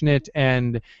passionate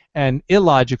and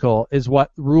illogical is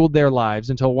what ruled their lives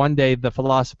until one day the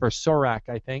philosopher Sorak,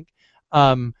 I think,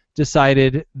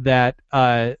 decided that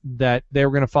they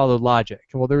were going to follow logic.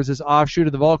 Well, there was this offshoot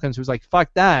of the Vulcans who was like, fuck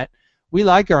that, we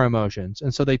like our emotions,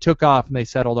 and so they took off and they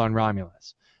settled on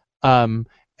Romulus.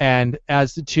 And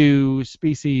as the two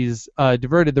species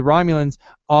diverted, the Romulans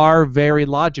are very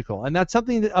logical, and that's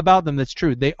something about them that's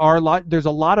true. They are there's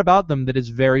a lot about them that is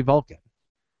very Vulcan.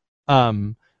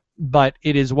 But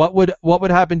it is what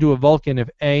would happen to a Vulcan if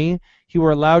A, he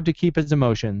were allowed to keep his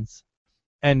emotions,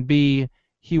 and B,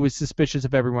 he was suspicious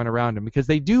of everyone around him, because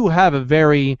they do have a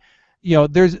very,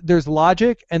 there's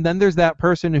logic, and then there's that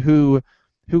person who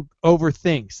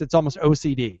overthinks. It's almost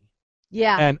OCD.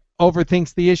 Yeah. And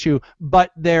overthinks the issue,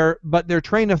 but their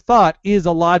train of thought is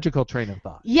a logical train of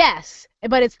thought. Yes,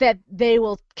 but it's that they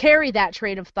will carry that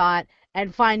train of thought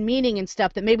and find meaning in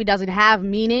stuff that maybe doesn't have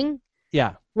meaning.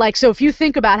 Yeah. Like, so if you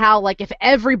think about how, like, if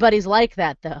everybody's like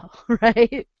that, though,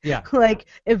 right? Yeah. Like,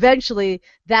 eventually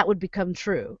that would become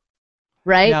true,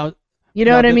 right? Now, you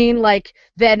know what I mean? Like,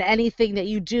 then anything that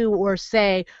you do or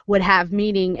say would have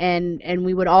meaning, and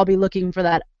we would all be looking for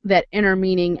that inner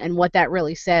meaning and what that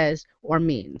really says or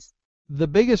means. The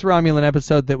biggest Romulan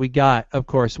episode that we got, of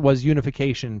course, was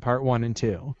Unification Part 1 and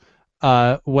 2,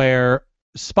 where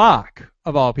Spock,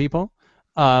 of all people,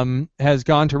 has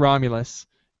gone to Romulus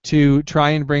to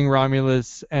try and bring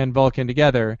Romulus and Vulcan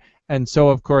together, and so,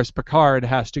 of course, Picard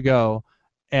has to go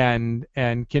and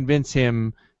convince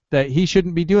him that he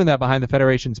shouldn't be doing that behind the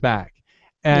Federation's back.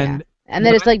 And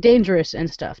that it's, like, dangerous and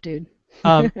stuff, dude.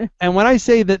 And when I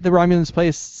say that the Romulans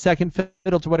play second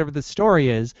fiddle to whatever the story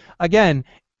is, again,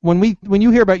 when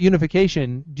you hear about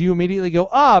Unification, do you immediately go,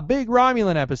 big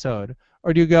Romulan episode?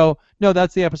 Or do you go, no,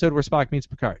 that's the episode where Spock meets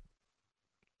Picard?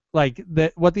 Like,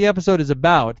 what the episode is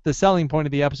about, the selling point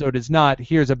of the episode is not,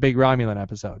 here's a big Romulan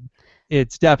episode.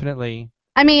 It's definitely...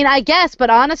 I mean, I guess, but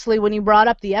honestly, when you brought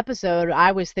up the episode,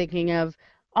 I was thinking of,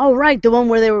 oh, right, the one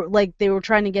where they were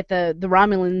trying to get the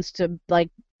Romulans to, like,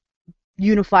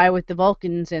 unify with the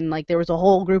Vulcans, and like there was a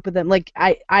whole group of them. Like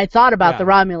I thought about the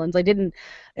Romulans.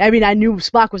 I knew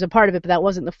Spock was a part of it, but that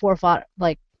wasn't the forefront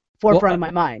of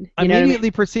my mind. Immediately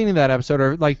preceding that episode,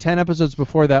 or like 10 episodes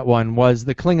before that one, was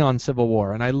the Klingon Civil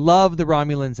War, and I love the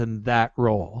Romulans in that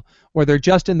role, where they're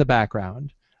just in the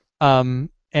background.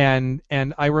 And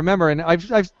I remember, and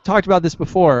I've talked about this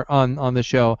before on the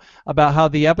show, about how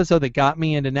the episode that got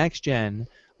me into Next Gen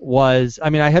was,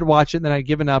 I had watched it, and then I'd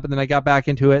given up, and then I got back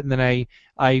into it, and then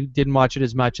I didn't watch it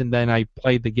as much, and then I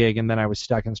played the gig, and then I was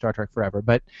stuck in Star Trek forever.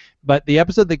 But the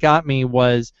episode that got me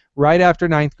was right after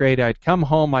 9th grade. I'd come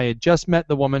home. I had just met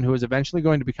the woman who was eventually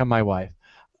going to become my wife.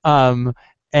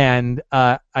 And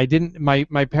I didn't.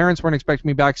 My parents weren't expecting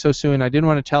me back so soon. I didn't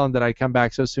want to tell them that I'd come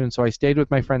back so soon, so I stayed with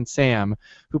my friend Sam,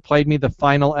 who played me the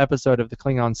final episode of the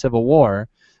Klingon Civil War,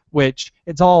 which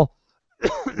it's all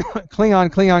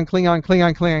Klingon,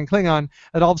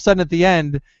 and all of a sudden at the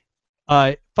end,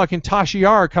 fucking Tasha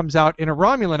Yar comes out in a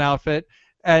Romulan outfit,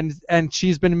 and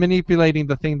she's been manipulating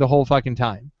the thing the whole fucking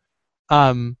time.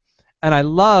 And I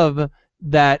love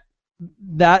that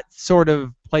sort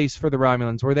of place for the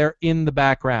Romulans, where they're in the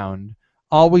background,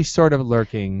 always sort of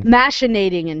lurking,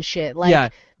 machinating and shit.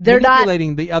 Like, they're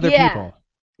manipulating the other people.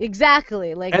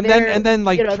 Exactly. Like, and then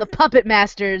like, the puppet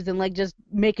masters, and like just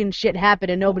making shit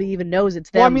happen, and nobody even knows it's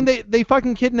them. Well, they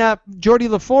fucking kidnap Geordi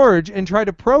LaForge and try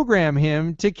to program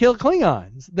him to kill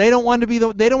Klingons. They don't want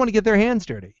to get their hands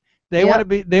dirty. They want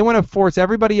to force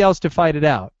everybody else to fight it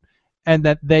out, and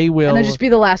that they will. And then just be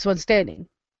the last one standing.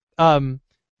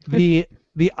 The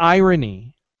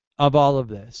irony of all of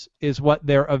this is what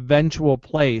their eventual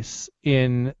place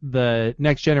in the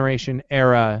Next Generation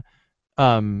era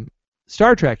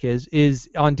Star Trek is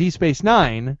on Deep Space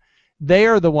Nine. They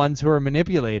are the ones who are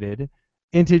manipulated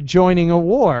into joining a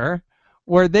war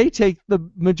where they take the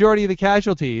majority of the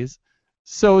casualties,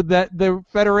 so that the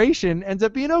Federation ends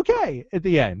up being okay at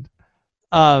the end.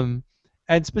 And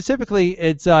specifically,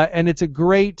 it's a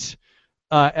great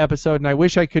episode, and I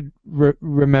wish I could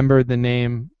remember the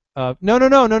name.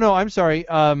 No, I'm sorry.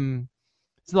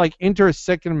 it's like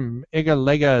intersectum iga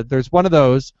lega. There's one of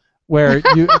those where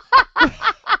you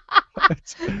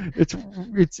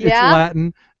it's Yeah.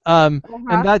 Latin. And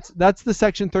that's the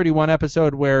Section 31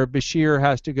 episode where Bashir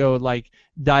has to go like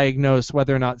diagnose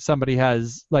whether or not somebody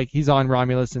has like he's on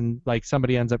Romulus and like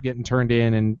somebody ends up getting turned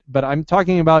in. And but I'm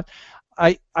talking about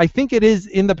I think it is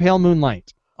In the Pale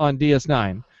Moonlight on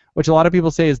DS9, which a lot of people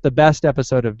say is the best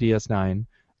episode of DS9,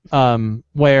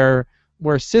 where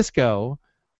Sisko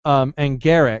and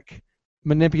Garrick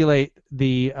manipulate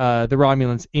the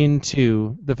Romulans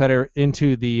into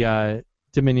the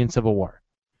Dominion Civil War.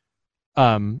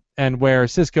 And where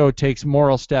Sisko takes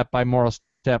moral step by moral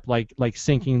step, like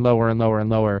sinking lower and lower and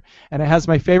lower. And it has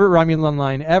my favorite Romulan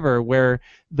line ever, where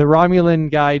the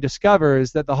Romulan guy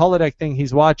discovers that the holodeck thing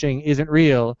he's watching isn't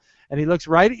real, and he looks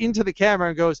right into the camera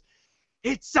and goes,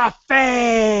 "It's a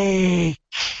fake."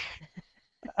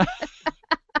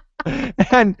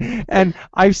 and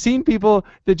I've seen people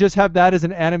that just have that as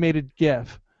an animated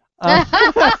GIF. And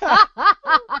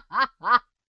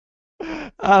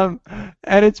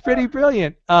it's pretty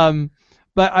brilliant. But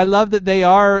I love that they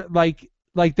are like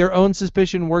their own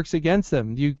suspicion works against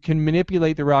them. You can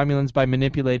manipulate the Romulans by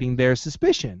manipulating their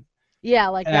suspicion. Yeah,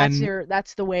 like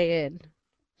that's the way in.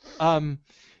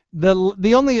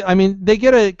 The only, I mean, they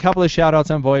get a couple of shout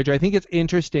outs on Voyager. I think it's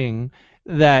interesting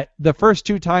that the first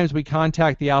two times we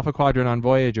contact the Alpha Quadrant on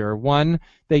Voyager, one,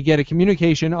 they get a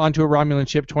communication onto a Romulan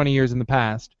ship 20 years in the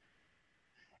past.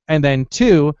 And then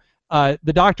two,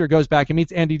 the Doctor goes back and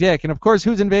meets Andy Dick, and of course,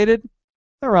 who's invaded?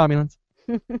 The Romulans.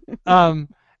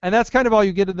 And that's kind of all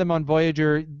you get of them on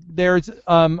Voyager. There's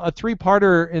a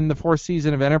three-parter in the fourth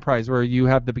season of Enterprise where you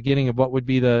have the beginning of what would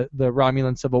be the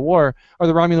Romulan Civil War, or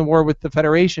the Romulan War with the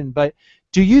Federation. But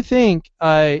do you think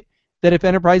that if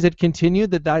Enterprise had continued,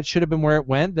 that should have been where it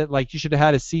went? That like you should have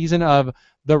had a season of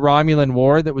the Romulan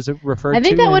War that was referred to? I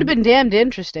think that would have been damned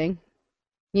interesting,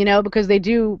 because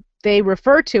they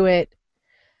refer to it.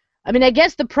 I mean, I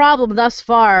guess the problem thus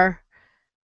far,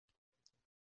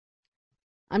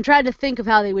 I'm trying to think of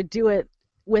how they would do it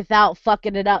without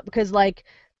fucking it up, because, like,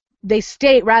 they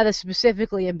state rather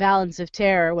specifically in Balance of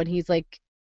Terror when he's, like,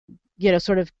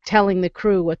 sort of telling the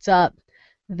crew what's up,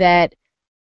 that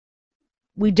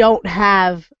we don't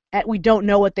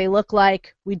know what they look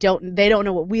like, they don't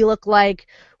know what we look like,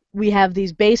 we have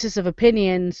these basis of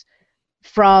opinions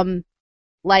from,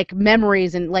 like,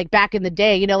 memories and, like, back in the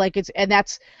day,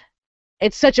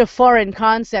 it's such a foreign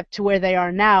concept to where they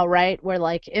are now, right? Where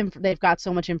like they've got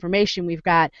so much information. We've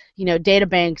got data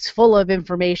banks full of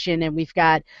information, and we've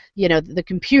got the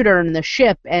computer and the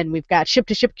ship, and we've got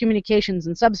ship-to-ship communications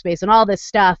and subspace and all this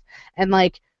stuff. And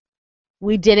like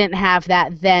we didn't have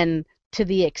that then to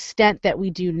the extent that we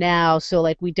do now. So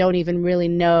like we don't even really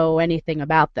know anything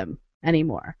about them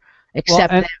anymore,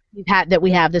 except that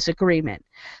we have this agreement.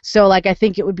 So like I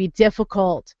think it would be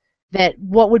difficult. That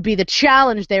what would be the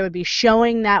challenge there would be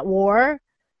showing that war,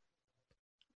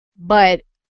 but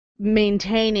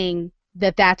maintaining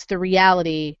that that's the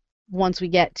reality once we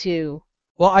get to.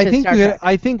 Well, I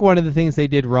think one of the things they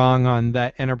did wrong on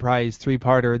that Enterprise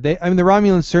three-parter, the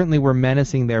Romulans certainly were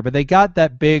menacing there, but they got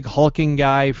that big hulking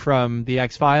guy from the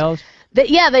X-Files.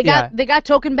 They got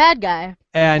token bad guy.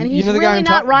 And he's really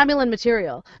not Romulan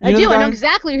material. I know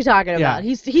exactly what you're talking about.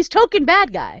 He's token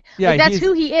bad guy. Yeah, like, that's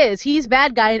who he is. He's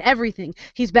bad guy in everything.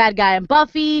 He's bad guy in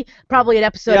Buffy, probably an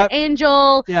episode of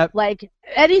Angel. Yep. Like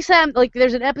anytime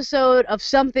there's an episode of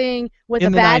something with a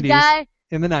bad guy.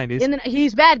 In the 90s.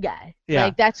 He's bad guy. Yeah.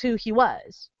 Like that's who he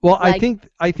was. Well, I think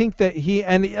that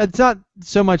and it's not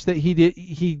so much that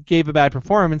he gave a bad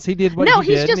performance. He did what he did. No,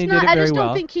 he's just not. I just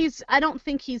don't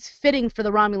think he's fitting for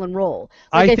the Romulan role.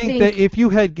 Like, I think that if you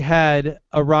had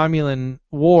a Romulan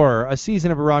war, a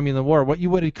season of a Romulan war, what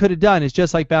you could have done is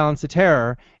just like Balance of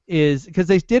Terror, is because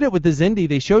they did it with the Xindi.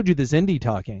 They showed you the Xindi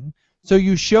talking, so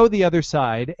you show the other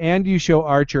side and you show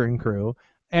Archer and crew,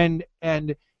 and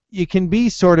it can be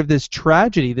sort of this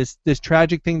tragedy, this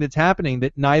tragic thing that's happening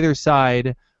that neither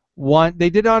side want. They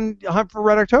did on Hunt for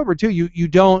Red October too.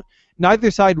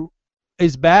 Neither side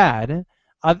is bad.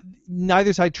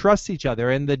 Neither side trusts each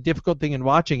other, and the difficult thing in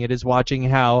watching it is watching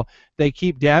how they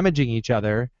keep damaging each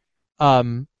other,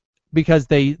 because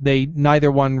they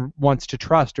neither one wants to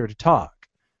trust or to talk.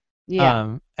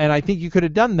 Yeah. And I think you could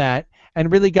have done that and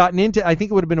really gotten into. I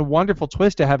think it would have been a wonderful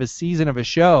twist to have a season of a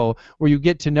show where you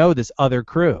get to know this other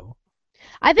crew.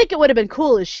 I think it would have been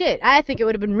cool as shit. I think it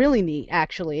would have been really neat,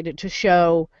 actually, to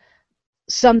show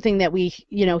something that we,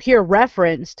 hear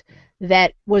referenced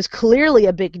that was clearly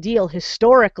a big deal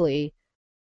historically,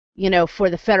 for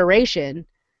the Federation.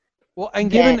 Well,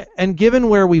 and given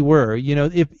where we were,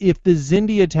 if the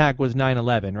Xindi attack was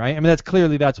 9/11, right? I mean,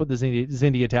 that's what the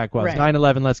Xindi attack was. Right.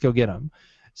 9/11, let's go get them.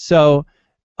 So,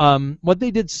 what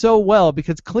they did so well,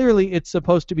 because clearly it's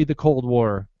supposed to be the Cold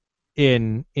War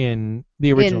in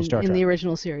the original Star Trek. In the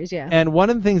original series, yeah. And one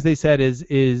of the things they said is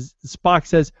Spock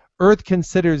says Earth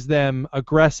considers them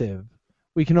aggressive.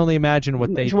 We can only imagine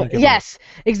what they think of Yes,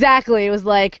 exactly. It was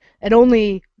like, and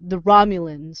only the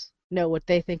Romulans know what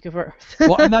they think of Earth.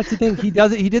 Well, and that's the thing. He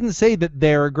didn't say that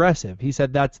they're aggressive. He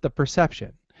said that's the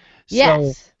perception.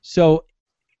 Yes. So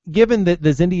given that the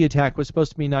Xindi attack was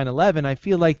supposed to be 9/11, I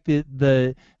feel like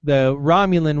the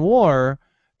Romulan War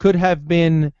could have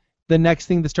been the next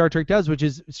thing the Star Trek does, which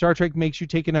is Star Trek makes you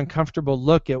take an uncomfortable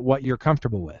look at what you're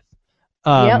comfortable with.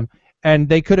 Yep. And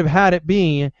they could have had it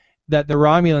be that the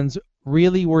Romulans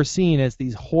really were seen as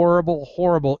these horrible,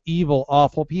 horrible, evil,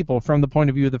 awful people from the point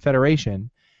of view of the Federation.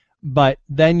 But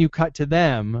then you cut to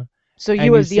them. So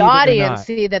you as the audience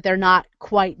see that they're not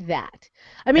quite that.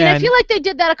 I mean, I feel like they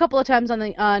did that a couple of times I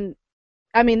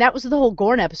mean, that was the whole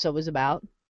Gorn episode was about.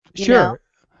 Sure.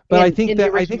 But I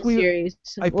think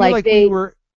we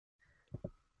were.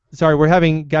 Sorry, we're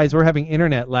having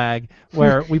internet lag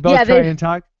where we both try and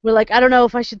talk. We're like, I don't know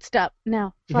if I should stop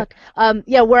now. Fuck.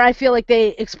 Where I feel like they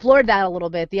explored that a little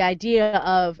bit, the idea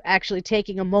of actually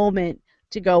taking a moment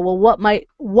to go, well, what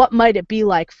might it be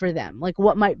like for them? Like,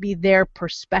 what might be their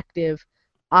perspective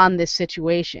on this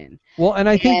situation? Well, and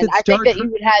I think that you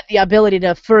would have the ability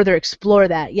to further explore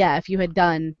that, if you had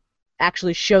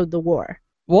actually showed the war.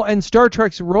 Well, and Star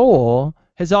Trek's role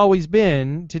has always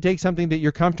been to take something that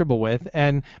you're comfortable with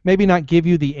and maybe not give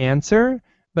you the answer,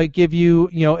 but give you,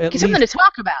 at least something to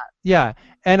talk about. Yeah,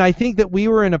 and I think that we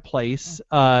were in a place,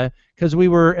 because we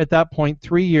were at that point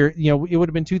 3 years. It would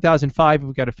have been 2005 if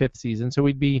we got a fifth season, so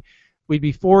we'd be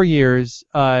 4 years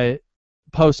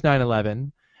post 9/11,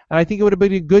 and I think it would have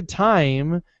been a good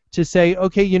time to say,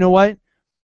 okay, you know what?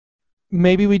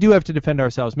 Maybe we do have to defend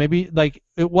ourselves. Maybe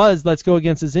let's go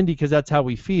against the Xindi because that's how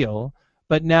we feel.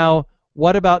 But now,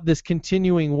 what about this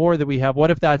continuing war that we have?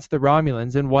 What if that's the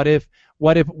Romulans? And what if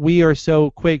we are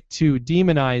so quick to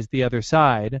demonize the other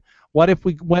side? What if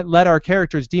we let our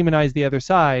characters demonize the other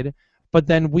side, but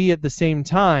then we at the same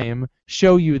time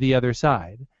show you the other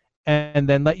side, and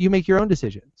then let you make your own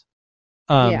decisions?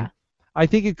 I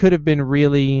think it could have been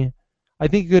really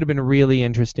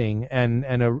interesting and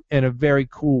a very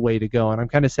cool way to go. And I'm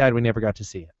kind of sad we never got to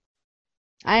see it.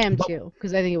 I am too,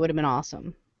 because I think it would have been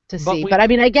awesome to see. But I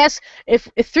mean, I guess if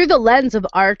through the lens of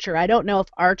Archer, I don't know if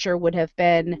Archer would have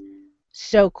been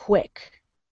so quick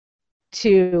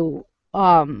to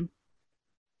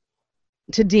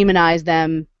demonize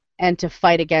them and to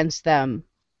fight against them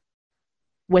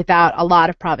without a lot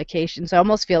of provocation. So I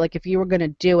almost feel like if you were going to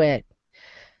do it,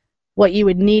 what you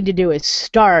would need to do is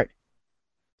start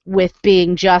with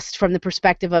being just from the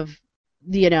perspective of,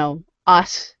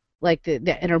 us, like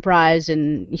the Enterprise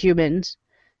and humans,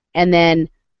 and then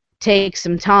take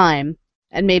some time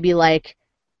and maybe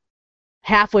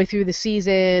halfway through the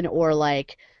season or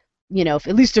if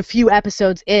at least a few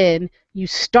episodes in, you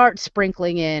start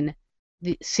sprinkling in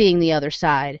seeing the other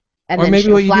side, and or then maybe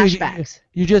show what flashbacks.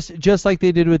 You just like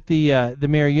they did with the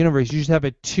Mirror Universe, you just have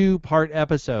a 2-part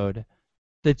episode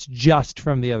that's just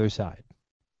from the other side.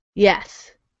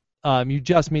 Yes. You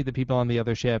just meet the people on the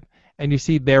other ship, and you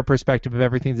see their perspective of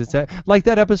everything that's said. Like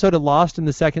that episode of Lost in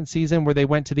the second season where they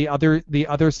went to the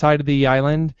other side of the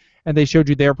island, and they showed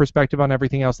you their perspective on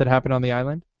everything else that happened on the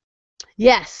island.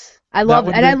 Yes. I love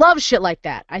it. And I love shit like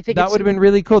that. I think that would have been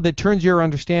really cool. That turns your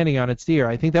understanding on its ear.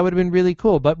 I think that would have been really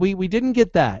cool. But we didn't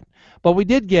get that. But we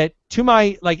did get, to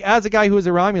my, as a guy who was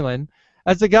a Romulan,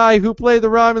 as a guy who played the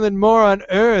Romulan more on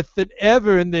Earth than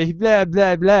ever in the blah,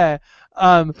 blah, blah,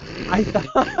 I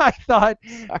thought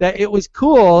that it was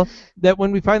cool that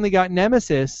when we finally got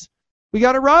Nemesis, we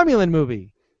got a Romulan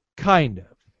movie. Kind of.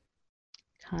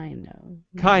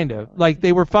 Like,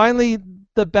 they were finally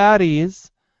the baddies,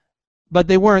 but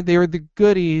they weren't. They were the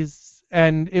goodies,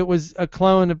 and it was a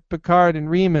clone of Picard and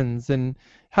Remans, and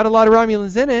had a lot of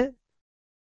Romulans in it,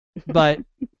 but,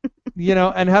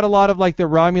 and had a lot of, the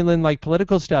Romulan,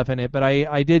 political stuff in it, but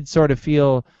I did sort of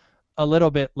feel a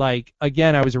little bit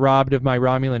again, I was robbed of my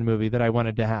Romulan movie that I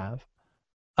wanted to have.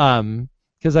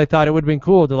 Because I thought it would have been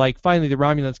cool to, finally the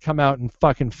Romulans come out in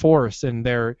fucking force, and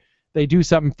they do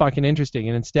something fucking interesting,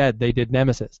 and instead they did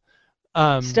Nemesis.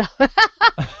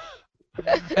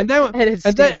 And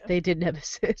then they did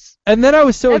Nemesis. And then I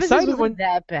was so Nemesis excited wasn't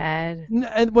that bad.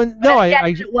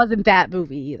 It wasn't that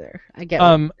movie either. I get.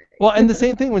 Well, and the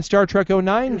same thing when Star Trek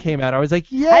 09 came out, I was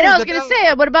like, yeah. I know. I was gonna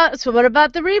say, what about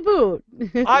the reboot?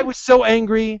 I was so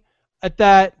angry at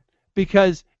that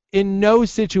because in no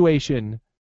situation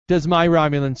does my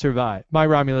Romulus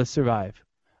survive.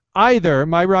 Either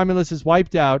my Romulus is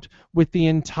wiped out with the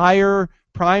entire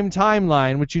Prime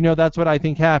timeline, which that's what I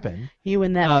think happened. You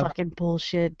and that fucking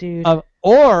bullshit, dude.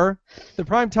 Or the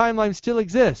Prime timeline still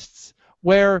exists,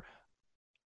 where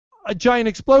a giant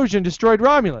explosion destroyed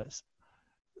Romulus.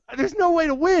 There's no way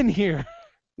to win here.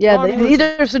 Yeah, in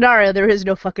either scenario, there is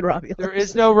no fucking Romulus. There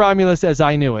is no Romulus as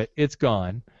I knew it. It's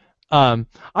gone.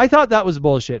 I thought that was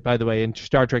bullshit, by the way, in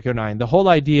Star Trek 09. The whole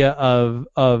idea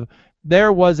of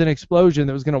there was an explosion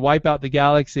that was going to wipe out the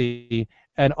galaxy,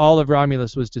 and all of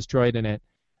Romulus was destroyed in it.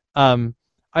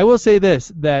 I will say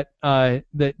this, that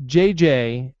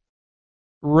JJ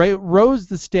rose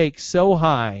the stakes so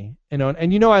high, and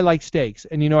I like stakes,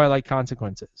 and I like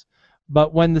consequences.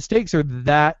 But when the stakes are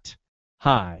that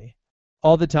high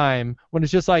all the time, when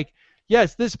it's just like,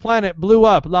 yes, this planet blew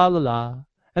up, la la la,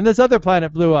 and this other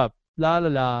planet blew up, la la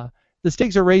la, the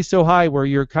stakes are raised so high where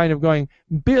you're kind of going,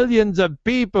 billions of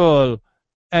people,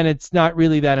 and it's not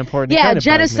really that important. Yeah,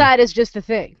 genocide is just a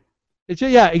thing.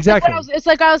 Yeah, exactly. It's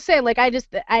like I was saying, like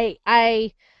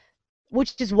I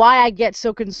which is why I get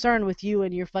so concerned with you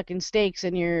and your fucking stakes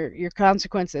and your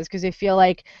consequences, because I feel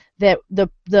like that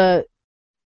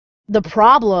the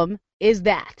problem is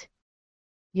that,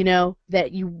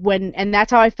 that and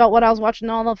that's how I felt when I was watching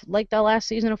all of the last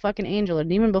season of fucking Angel,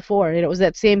 and even before, and it was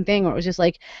that same thing where it was just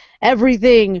like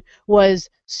everything was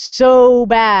so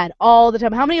bad all the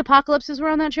time. How many apocalypses were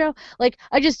on that show? Like,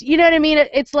 I just, you know what I mean?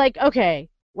 It's like, okay,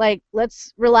 like,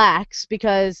 let's relax,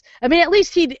 because I mean, at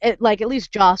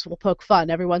least Joss will poke fun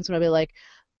every once in a while, be like,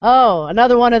 oh,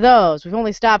 another one of those. We've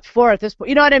only stopped 4 at this point.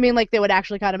 You know what I mean? Like, they would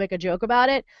actually kind of make a joke about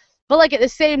it. But like, at the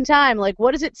same time, like,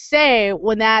 what does it say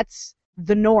when that's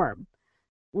the norm?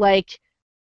 Like,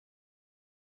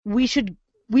 we should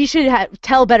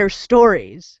tell better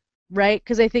stories, right?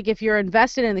 Because I think if you're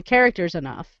invested in the characters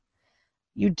enough,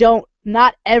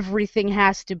 not everything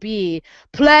has to be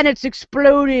planets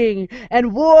exploding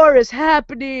and war is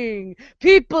happening,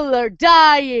 people are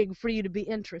dying for you to be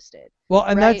interested. Well,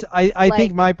 and right? I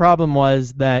think my problem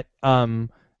was that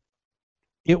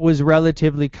it was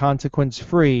relatively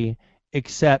consequence-free,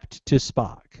 except to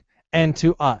Spock and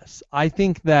to us. I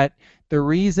think that the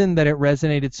reason that it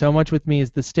resonated so much with me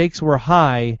is the stakes were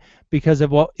high because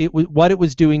of what it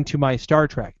was doing to my Star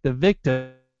Trek. The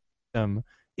victim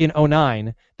in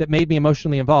 09 that made me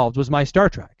emotionally involved was my Star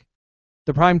Trek.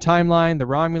 The Prime timeline, the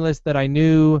Romulus that I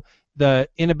knew, the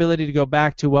inability to go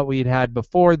back to what we had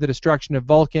before, the destruction of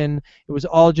Vulcan, it was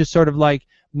all just sort of like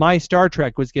my Star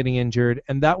Trek was getting injured,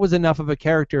 and that was enough of a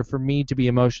character for me to be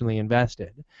emotionally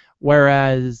invested.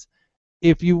 Whereas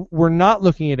if you were not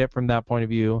looking at it from that point of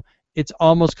view, it's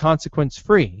almost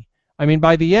consequence-free. I mean,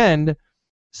 by the end,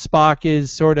 Spock is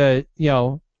sort of,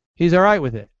 he's all right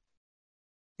with it.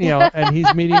 And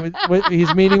he's meeting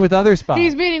with other Spock.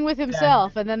 He's meeting with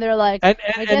himself, and then they're like, I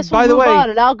guess by we'll the move way, on,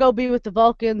 and I'll go be with the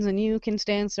Vulcans, and you can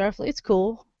stay in Starfleet. It's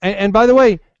cool. And by the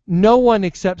way, no one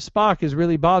except Spock is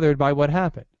really bothered by what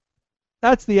happened.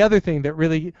 That's the other thing that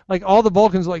really, like, all the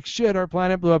Vulcans are like, shit, our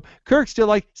planet blew up. Kirk's still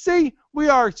like, see, we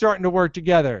are starting to work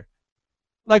together.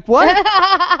 Like, what?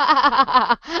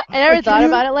 I never thought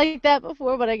about it like that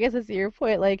before, but I guess it's your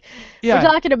point. Like, we're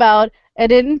talking about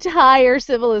an entire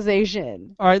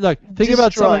civilization. All right, look, think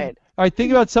about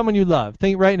someone you love.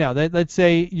 Think right now. Let's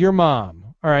say your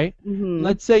mom. All right. Mm-hmm.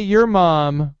 Let's say your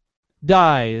mom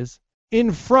dies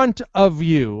in front of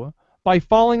you by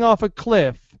falling off a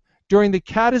cliff during the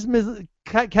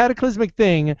cataclysmic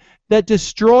thing that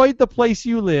destroyed the place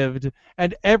you lived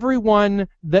and everyone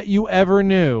that you ever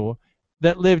knew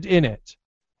that lived in it.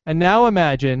 And now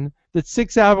imagine that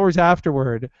 6 hours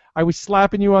afterward, I was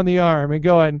slapping you on the arm and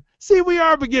going, see, we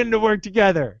are beginning to work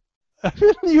together.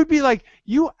 You'd be like,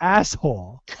 you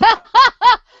asshole.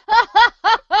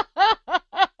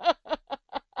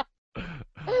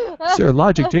 Sir,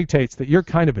 logic dictates that you're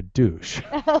kind of a douche.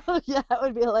 Yeah, it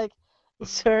would be like,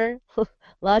 sir,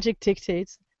 logic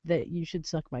dictates that you should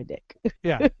suck my dick.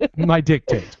 Yeah, my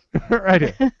dictate. Right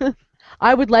here.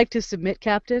 I would like to submit,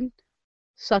 Captain.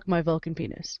 Suck my Vulcan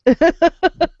penis.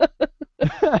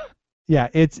 Yeah,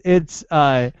 it's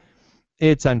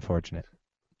unfortunate.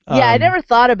 Yeah, I never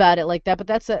thought about it like that, but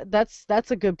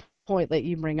that's a good point that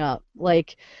you bring up.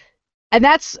 Like, and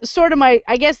that's sort of I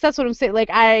guess that's what I'm saying. Like,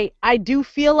 I do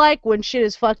feel like when shit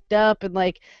is fucked up and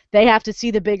like they have to see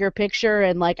the bigger picture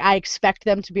and like I expect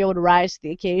them to be able to rise to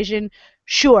the occasion.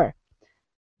 Sure.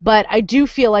 But I do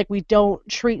feel like we don't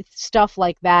treat stuff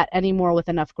like that anymore with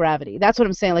enough gravity. That's what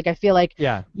I'm saying. Like I feel like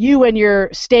you and your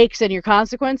stakes and your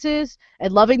consequences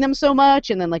and loving them so much,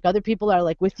 and then like other people are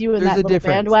like with you in that little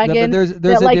bandwagon. There's a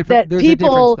difference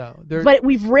though. But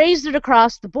we've raised it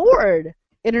across the board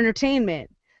in entertainment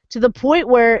to the point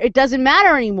where it doesn't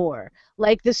matter anymore.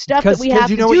 Like the stuff that we have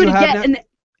to do to get.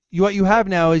 What you have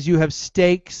now is you have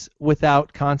stakes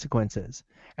without consequences.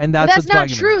 And that's not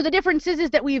true. The difference is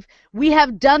that we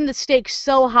have done the stakes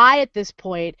so high at this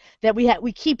point that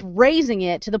we keep raising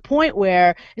it to the point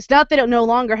where it's not that it no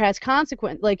longer has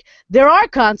consequence. Like there are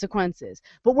consequences,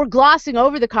 but we're glossing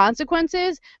over the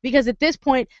consequences because at this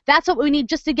point that's what we need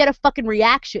just to get a fucking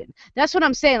reaction. That's what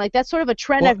I'm saying. Like that's sort of a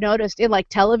trend I've noticed in like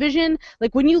television.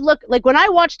 Like when you look, like when I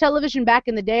watched television back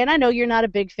in the day, and I know you're not a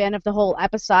big fan of the whole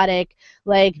episodic,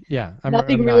 like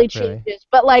nothing really changes,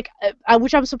 but like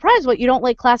which I'm surprised what you don't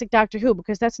like classic Doctor Who,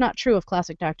 because that's not true of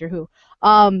classic Doctor Who.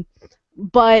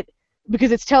 But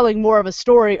because it's telling more of a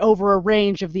story over a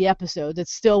range of the episodes.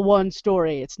 It's still one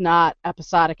story. It's not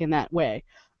episodic in that way.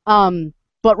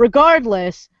 But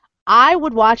regardless, I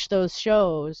would watch those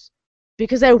shows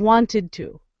because I wanted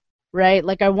to, right?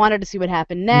 Like I wanted to see what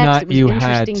happened next. It was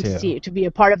interesting to see, to be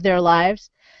a part of their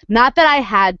lives. Not that I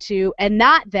had to, and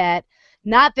not that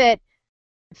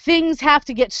things have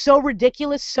to get so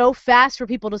ridiculous so fast for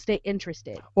people to stay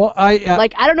interested. Well, I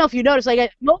don't know if you noticed, like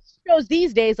most shows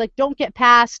these days, like don't get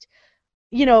past,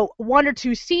 1 or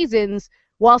 2 seasons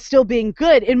while still being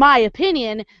good, in my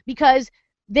opinion, because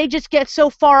they just get so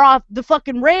far off the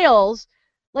fucking rails.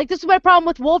 Like this is my problem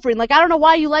with Wolverine. Like I don't know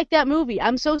why you like that movie.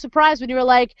 I'm so surprised when you were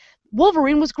like,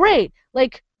 Wolverine was great.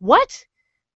 Like what?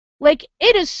 Like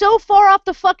it is so far off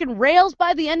the fucking rails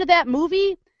by the end of that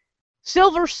movie.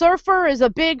 Silver Surfer is a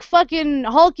big fucking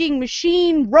hulking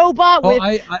machine robot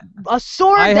with a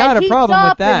sword that heats up. I had a problem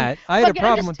with that. I had a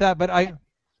problem with that, but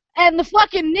and the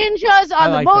fucking ninjas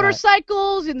on the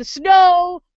motorcycles in the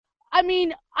snow. I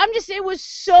mean, it was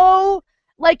so,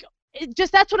 like,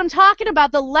 that's what I'm talking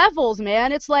about, the levels,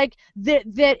 man. It's like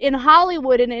that in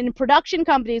Hollywood and in production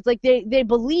companies, like, they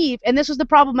believe, and this was the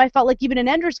problem I felt like even in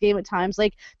Ender's Game at times,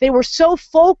 like, they were so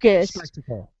focused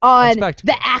on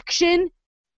the action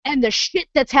and the shit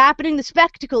that's happening, the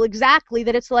spectacle, exactly,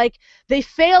 that it's like they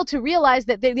fail to realize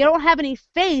that they don't have any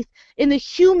faith in the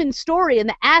human story and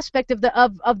the aspect of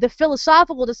the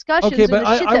philosophical discussions and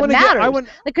the shit that matters.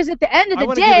 Because at the end of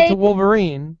the day, give it to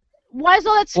Wolverine. Why does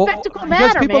all that spectacle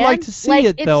matter, because people like to see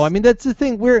it, though. I mean, that's the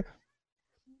thing.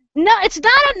 No, it's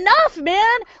not enough,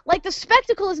 man. Like the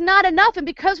spectacle is not enough, and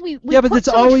because we but put it's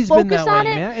so always much been focus that on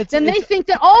way, it, man. then they think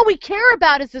that all we care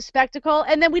about is the spectacle,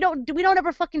 and then we don't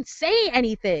ever fucking say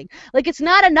anything. Like it's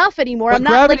not enough anymore. But I'm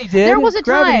not Gravity like did. There was a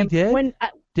time when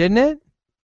didn't it?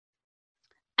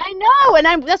 I know,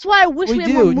 and that's why I wish we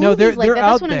had more movies like that.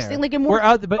 That's what I'm saying. Like more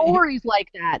stories like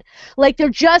that. Like they're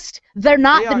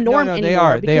not the norm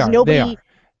anymore. They are.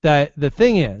 The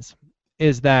thing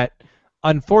is that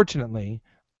unfortunately,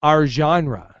 our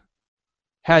genre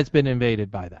has been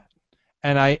invaded by that,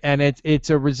 and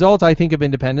it's a result, I think, of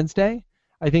Independence Day.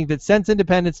 I think that since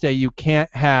Independence Day, you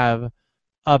can't have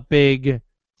a big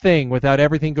thing without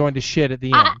everything going to shit at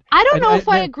the end. I don't know if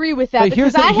I agree with that,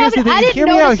 because I didn't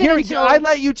notice it until... I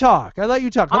let you talk. Let me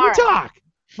talk.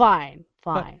 Fine.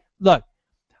 Look,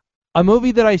 a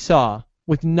movie that I saw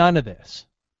with none of this,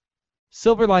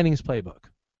 Silver Linings Playbook.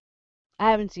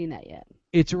 I haven't seen that yet.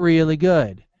 It's really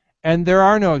good. And there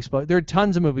are no explosions. There are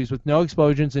tons of movies with no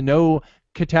explosions and no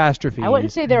catastrophes. I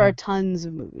wouldn't say there are tons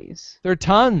of movies. There are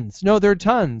tons. No, there are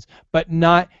tons. But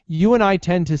not. You and I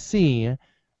tend to see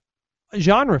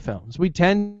genre films. We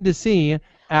tend to see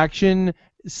action,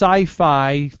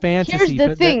 sci-fi, fantasy. Here's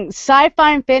the thing: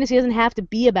 sci-fi and fantasy doesn't have to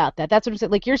be about that. That's what I'm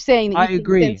saying. Like you're saying. That I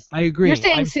agree. You're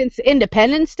saying since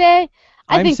Independence Day.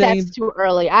 I think that's too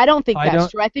early. I don't think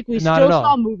that's true. I think we still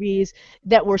saw movies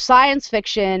that were science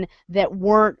fiction that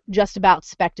weren't just about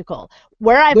spectacle.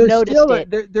 Where I've noticed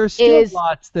there's still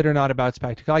lots that are not about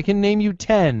spectacle. I can name you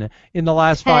 10 in the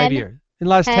last 5 years. In the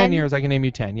last 10 years, I can name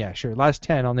you 10. Yeah, sure. Last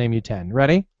 10, I'll name you 10.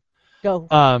 Ready?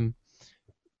 Go.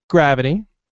 Gravity,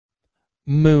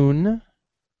 Moon.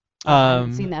 I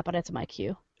haven't seen that, but it's my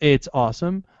queue. It's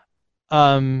awesome.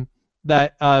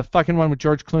 That fucking one with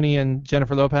George Clooney and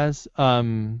Jennifer Lopez. I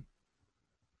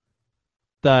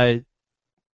can't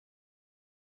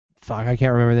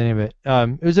remember the name of it.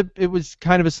 It was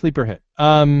kind of a sleeper hit.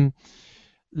 I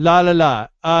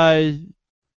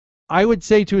would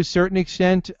say to a certain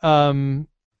extent, The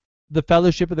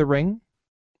Fellowship of the Ring,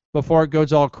 before it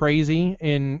goes all crazy.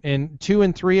 In 2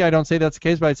 and 3, I don't say that's the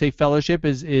case, but I'd say Fellowship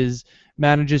is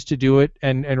manages to do it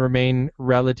and remain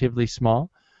relatively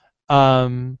small.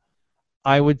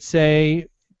 I would say,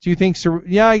 do you think?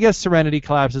 Yeah, I guess Serenity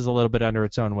collapses a little bit under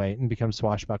its own weight and becomes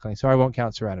swashbuckling, so I won't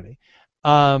count Serenity.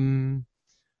 The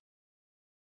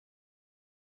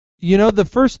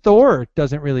first Thor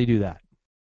doesn't really do that,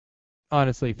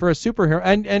 honestly, for a superhero.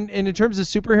 And in terms of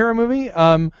superhero movie,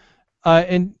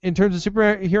 in terms of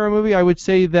superhero movie, I would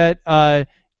say that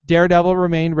Daredevil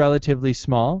remained relatively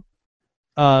small.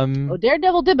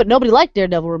 Daredevil did, but nobody liked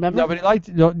Daredevil. Remember? Nobody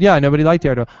liked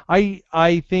Daredevil.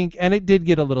 I think, and it did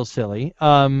get a little silly.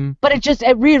 But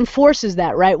it reinforces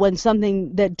that, right? When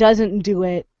something that doesn't do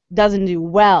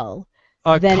well,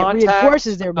 then it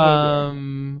reinforces their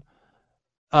behavior.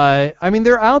 I mean,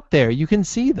 they're out there. You can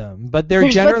see them, but they're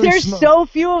generally. But there's so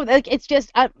few of them. Like, it's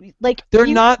just like they're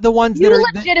not the ones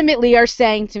that legitimately are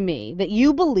saying to me that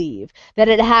you believe that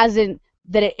it hasn't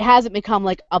become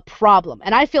like a problem,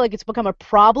 and I feel like it's become a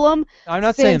problem. I'm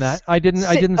not saying that. I didn't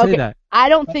say that. I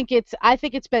don't think it's. I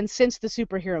think it's been since the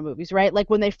superhero movies, right? Like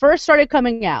when they first started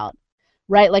coming out,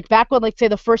 right? Like back when, like, say,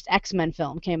 the first X-Men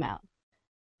film came out.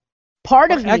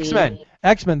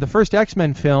 X-Men, the first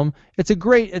X-Men film,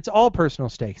 it's all personal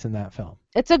stakes in that film.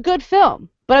 It's a good film.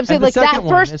 But I'm saying, like, that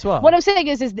first, as well. What I'm saying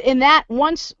is in that,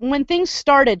 when things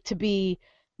started to be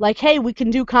like, hey, we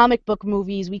can do comic book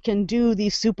movies, we can do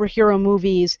these superhero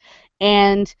movies,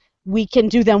 and we can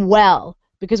do them well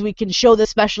because we can show the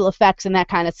special effects and that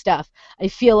kind of stuff. I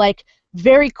feel like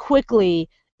very quickly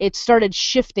it started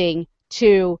shifting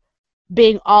to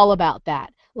being all about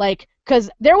that. Like,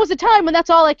 because there was a time when that's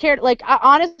all I cared. Like,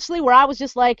 honestly, where I was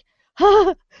just like,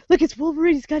 look, it's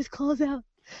Wolverine. He's got his claws out.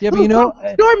 Yeah, but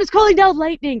Storm is calling down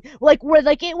lightning. Like, where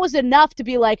like it was enough to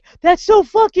be like, that's so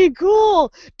fucking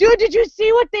cool, dude. Did you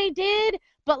see what they did?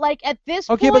 But like at this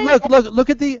point. Okay, but look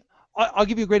at the. I'll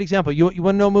give you a great example. You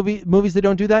want to know movies that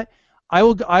don't do that? I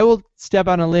will step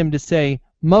on a limb to say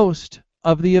most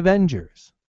of the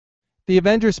Avengers. The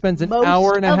Avengers spends an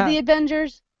hour and a half. Most of the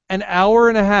Avengers. An hour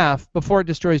and a half before it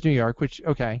destroys New York, which,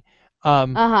 okay.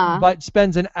 But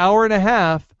spends an hour and a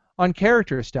half on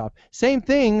character stuff. Same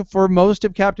thing for most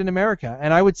of Captain America.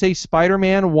 And I would say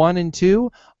Spider-Man 1 and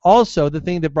 2, also the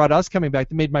thing that brought us coming back,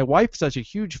 that made my wife such a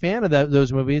huge fan of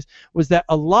those movies, was that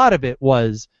a lot of it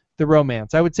was the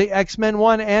romance. I would say X-Men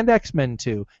 1 and X-Men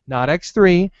 2, not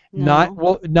X3,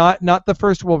 no. not the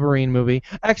first Wolverine movie.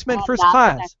 X-Men First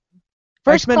Class.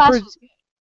 First Class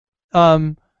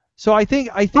was So I think.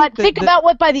 But think about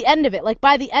what by the end of it, like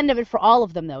by the end of it for all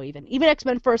of them though, even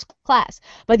X-Men First Class,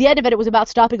 by the end of it was about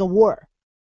stopping a war.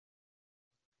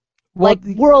 Well,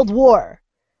 like World War.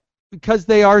 Because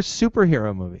they are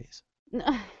superhero movies.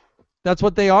 That's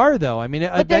what they are, though. I mean,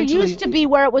 but there used to be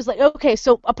where it was like, okay,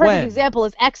 so a perfect example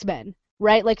is X-Men,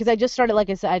 right? Like, because I just started, like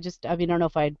I said, I don't know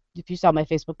if you saw my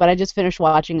Facebook, but I just finished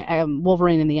watching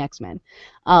Wolverine and the X-Men,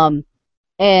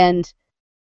 and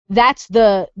that's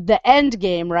the end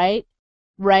game, right?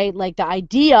 Right? Like the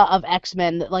idea of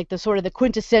X-Men, like the sort of the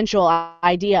quintessential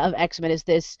idea of X-Men is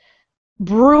this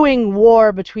brewing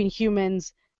war between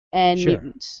humans and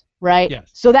mutants, right?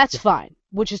 Yes. So that's fine,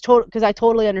 which is total, because I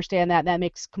totally understand that. That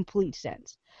makes complete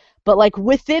sense. But like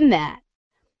within that,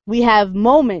 we have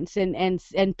moments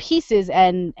and pieces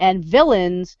and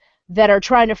villains that are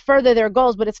trying to further their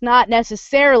goals, but it's not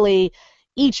necessarily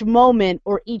each moment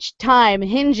or each time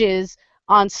hinges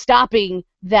on stopping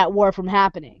that war from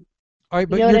happening. All right,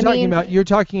 but you're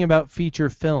talking about feature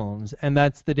films, and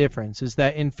that's the difference. Is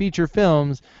that in feature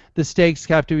films, the stakes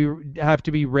have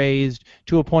to be raised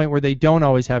to a point where they don't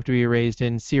always have to be raised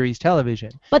in series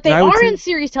television. But they are in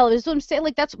series television. So I'm saying,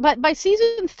 like, that's by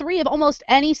season 3 of almost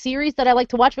any series that I like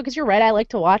to watch, because you're right, I like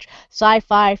to watch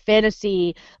sci-fi,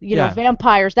 fantasy,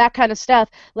 vampires, that kind of stuff.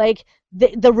 Like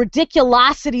the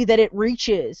ridiculosity that it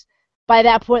reaches. By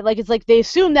that point, like, it's like they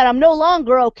assume that I'm no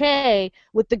longer okay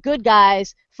with the good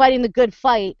guys fighting the good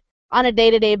fight on a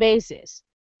day-to-day basis.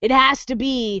 It has to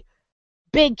be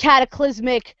big,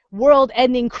 cataclysmic,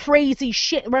 world-ending, crazy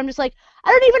shit where I'm just like,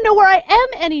 I don't even know where I am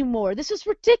anymore. This is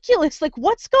ridiculous. Like,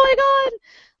 what's going on?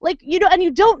 Like, and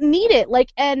you don't need it.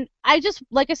 Like, and I just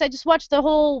watched the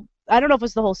whole, I don't know if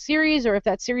it's the whole series or if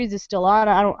that series is still on.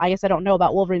 I guess I don't know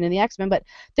about Wolverine and the X-Men, but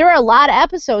there are a lot of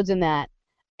episodes in that,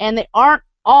 and they aren't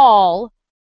all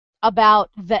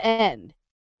about the end.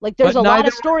 Like, there's a lot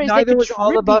of stories that neither was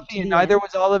all of Buffy and neither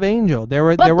was all of Angel.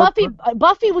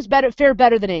 Buffy was better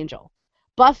than Angel.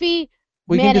 Buffy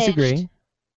disagree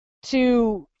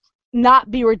to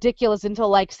not be ridiculous until,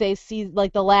 like, say,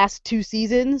 like the last 2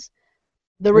 seasons.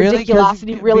 The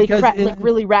ridiculosity really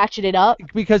ratcheted up.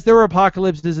 Because there were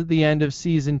apocalypses at the end of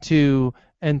season 2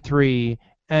 and 3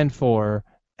 and 4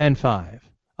 and 5.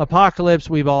 Apocalypse,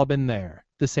 we've all been there.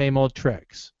 The same old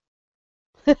tricks.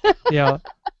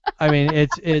 I mean,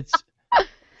 it's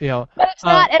But it's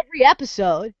not every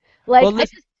episode. Like, well,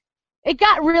 it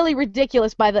got really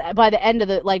ridiculous by the end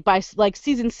of by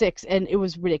season 6, and it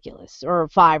was ridiculous, or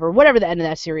 5, or whatever the end of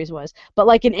that series was. But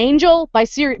like in Angel, by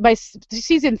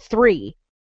season 3,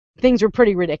 things were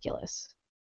pretty ridiculous.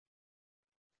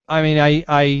 I mean,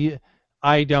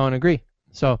 I don't agree.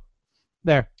 So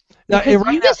there. Because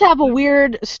you just have a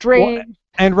weird, strange.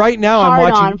 And right now I'm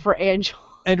watching on for Angel.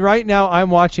 And right now I'm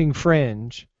watching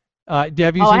Fringe. Have you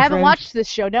seen I haven't Fringe? watched this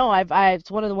show. No,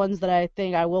 it's one of the ones that I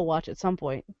think I will watch at some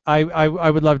point. I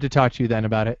would love to talk to you then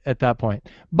about it at that point.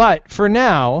 But for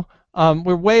now,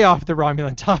 we're way off the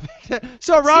Romulan topic.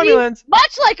 So Romulans, see,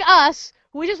 much like us,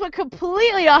 we just went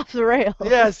completely off the rails.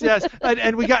 Yes,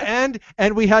 and we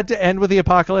had to end with the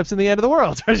apocalypse and the end of the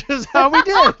world, which is how we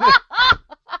did.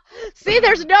 See,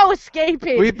 there's no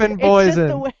escaping. We've been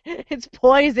poisoned. It's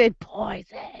poison.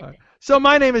 Right. So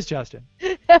my name is Justin.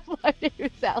 My name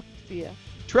is Alexia.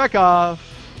 Trek off.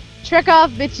 Trek off,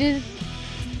 bitches.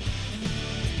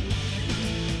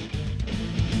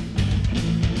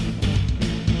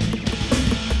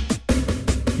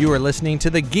 You are listening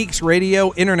to the Geeks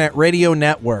Radio Internet Radio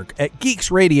Network at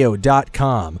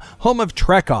geeksradio.com, home of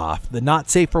Trek Off, the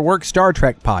Not Safe for Work Star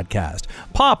Trek podcast.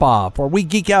 Pop Off, where we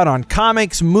geek out on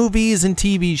comics, movies, and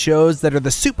TV shows that are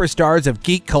the superstars of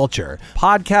geek culture.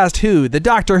 Podcast Who, the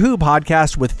Doctor Who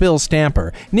podcast with Phil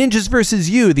Stamper. Ninjas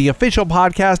vs. You, the official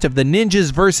podcast of the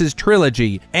Ninjas vs.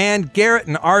 Trilogy. And Garrett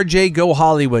and RJ Go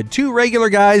Hollywood, two regular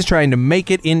guys trying to make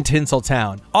it in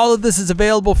Tinseltown. All of this is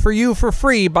available for you for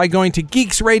free by going to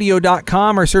geeksradio.com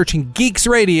or searching Geeks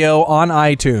Radio on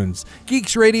iTunes.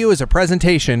 Geeks Radio is a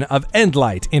presentation of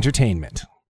Endlight Entertainment.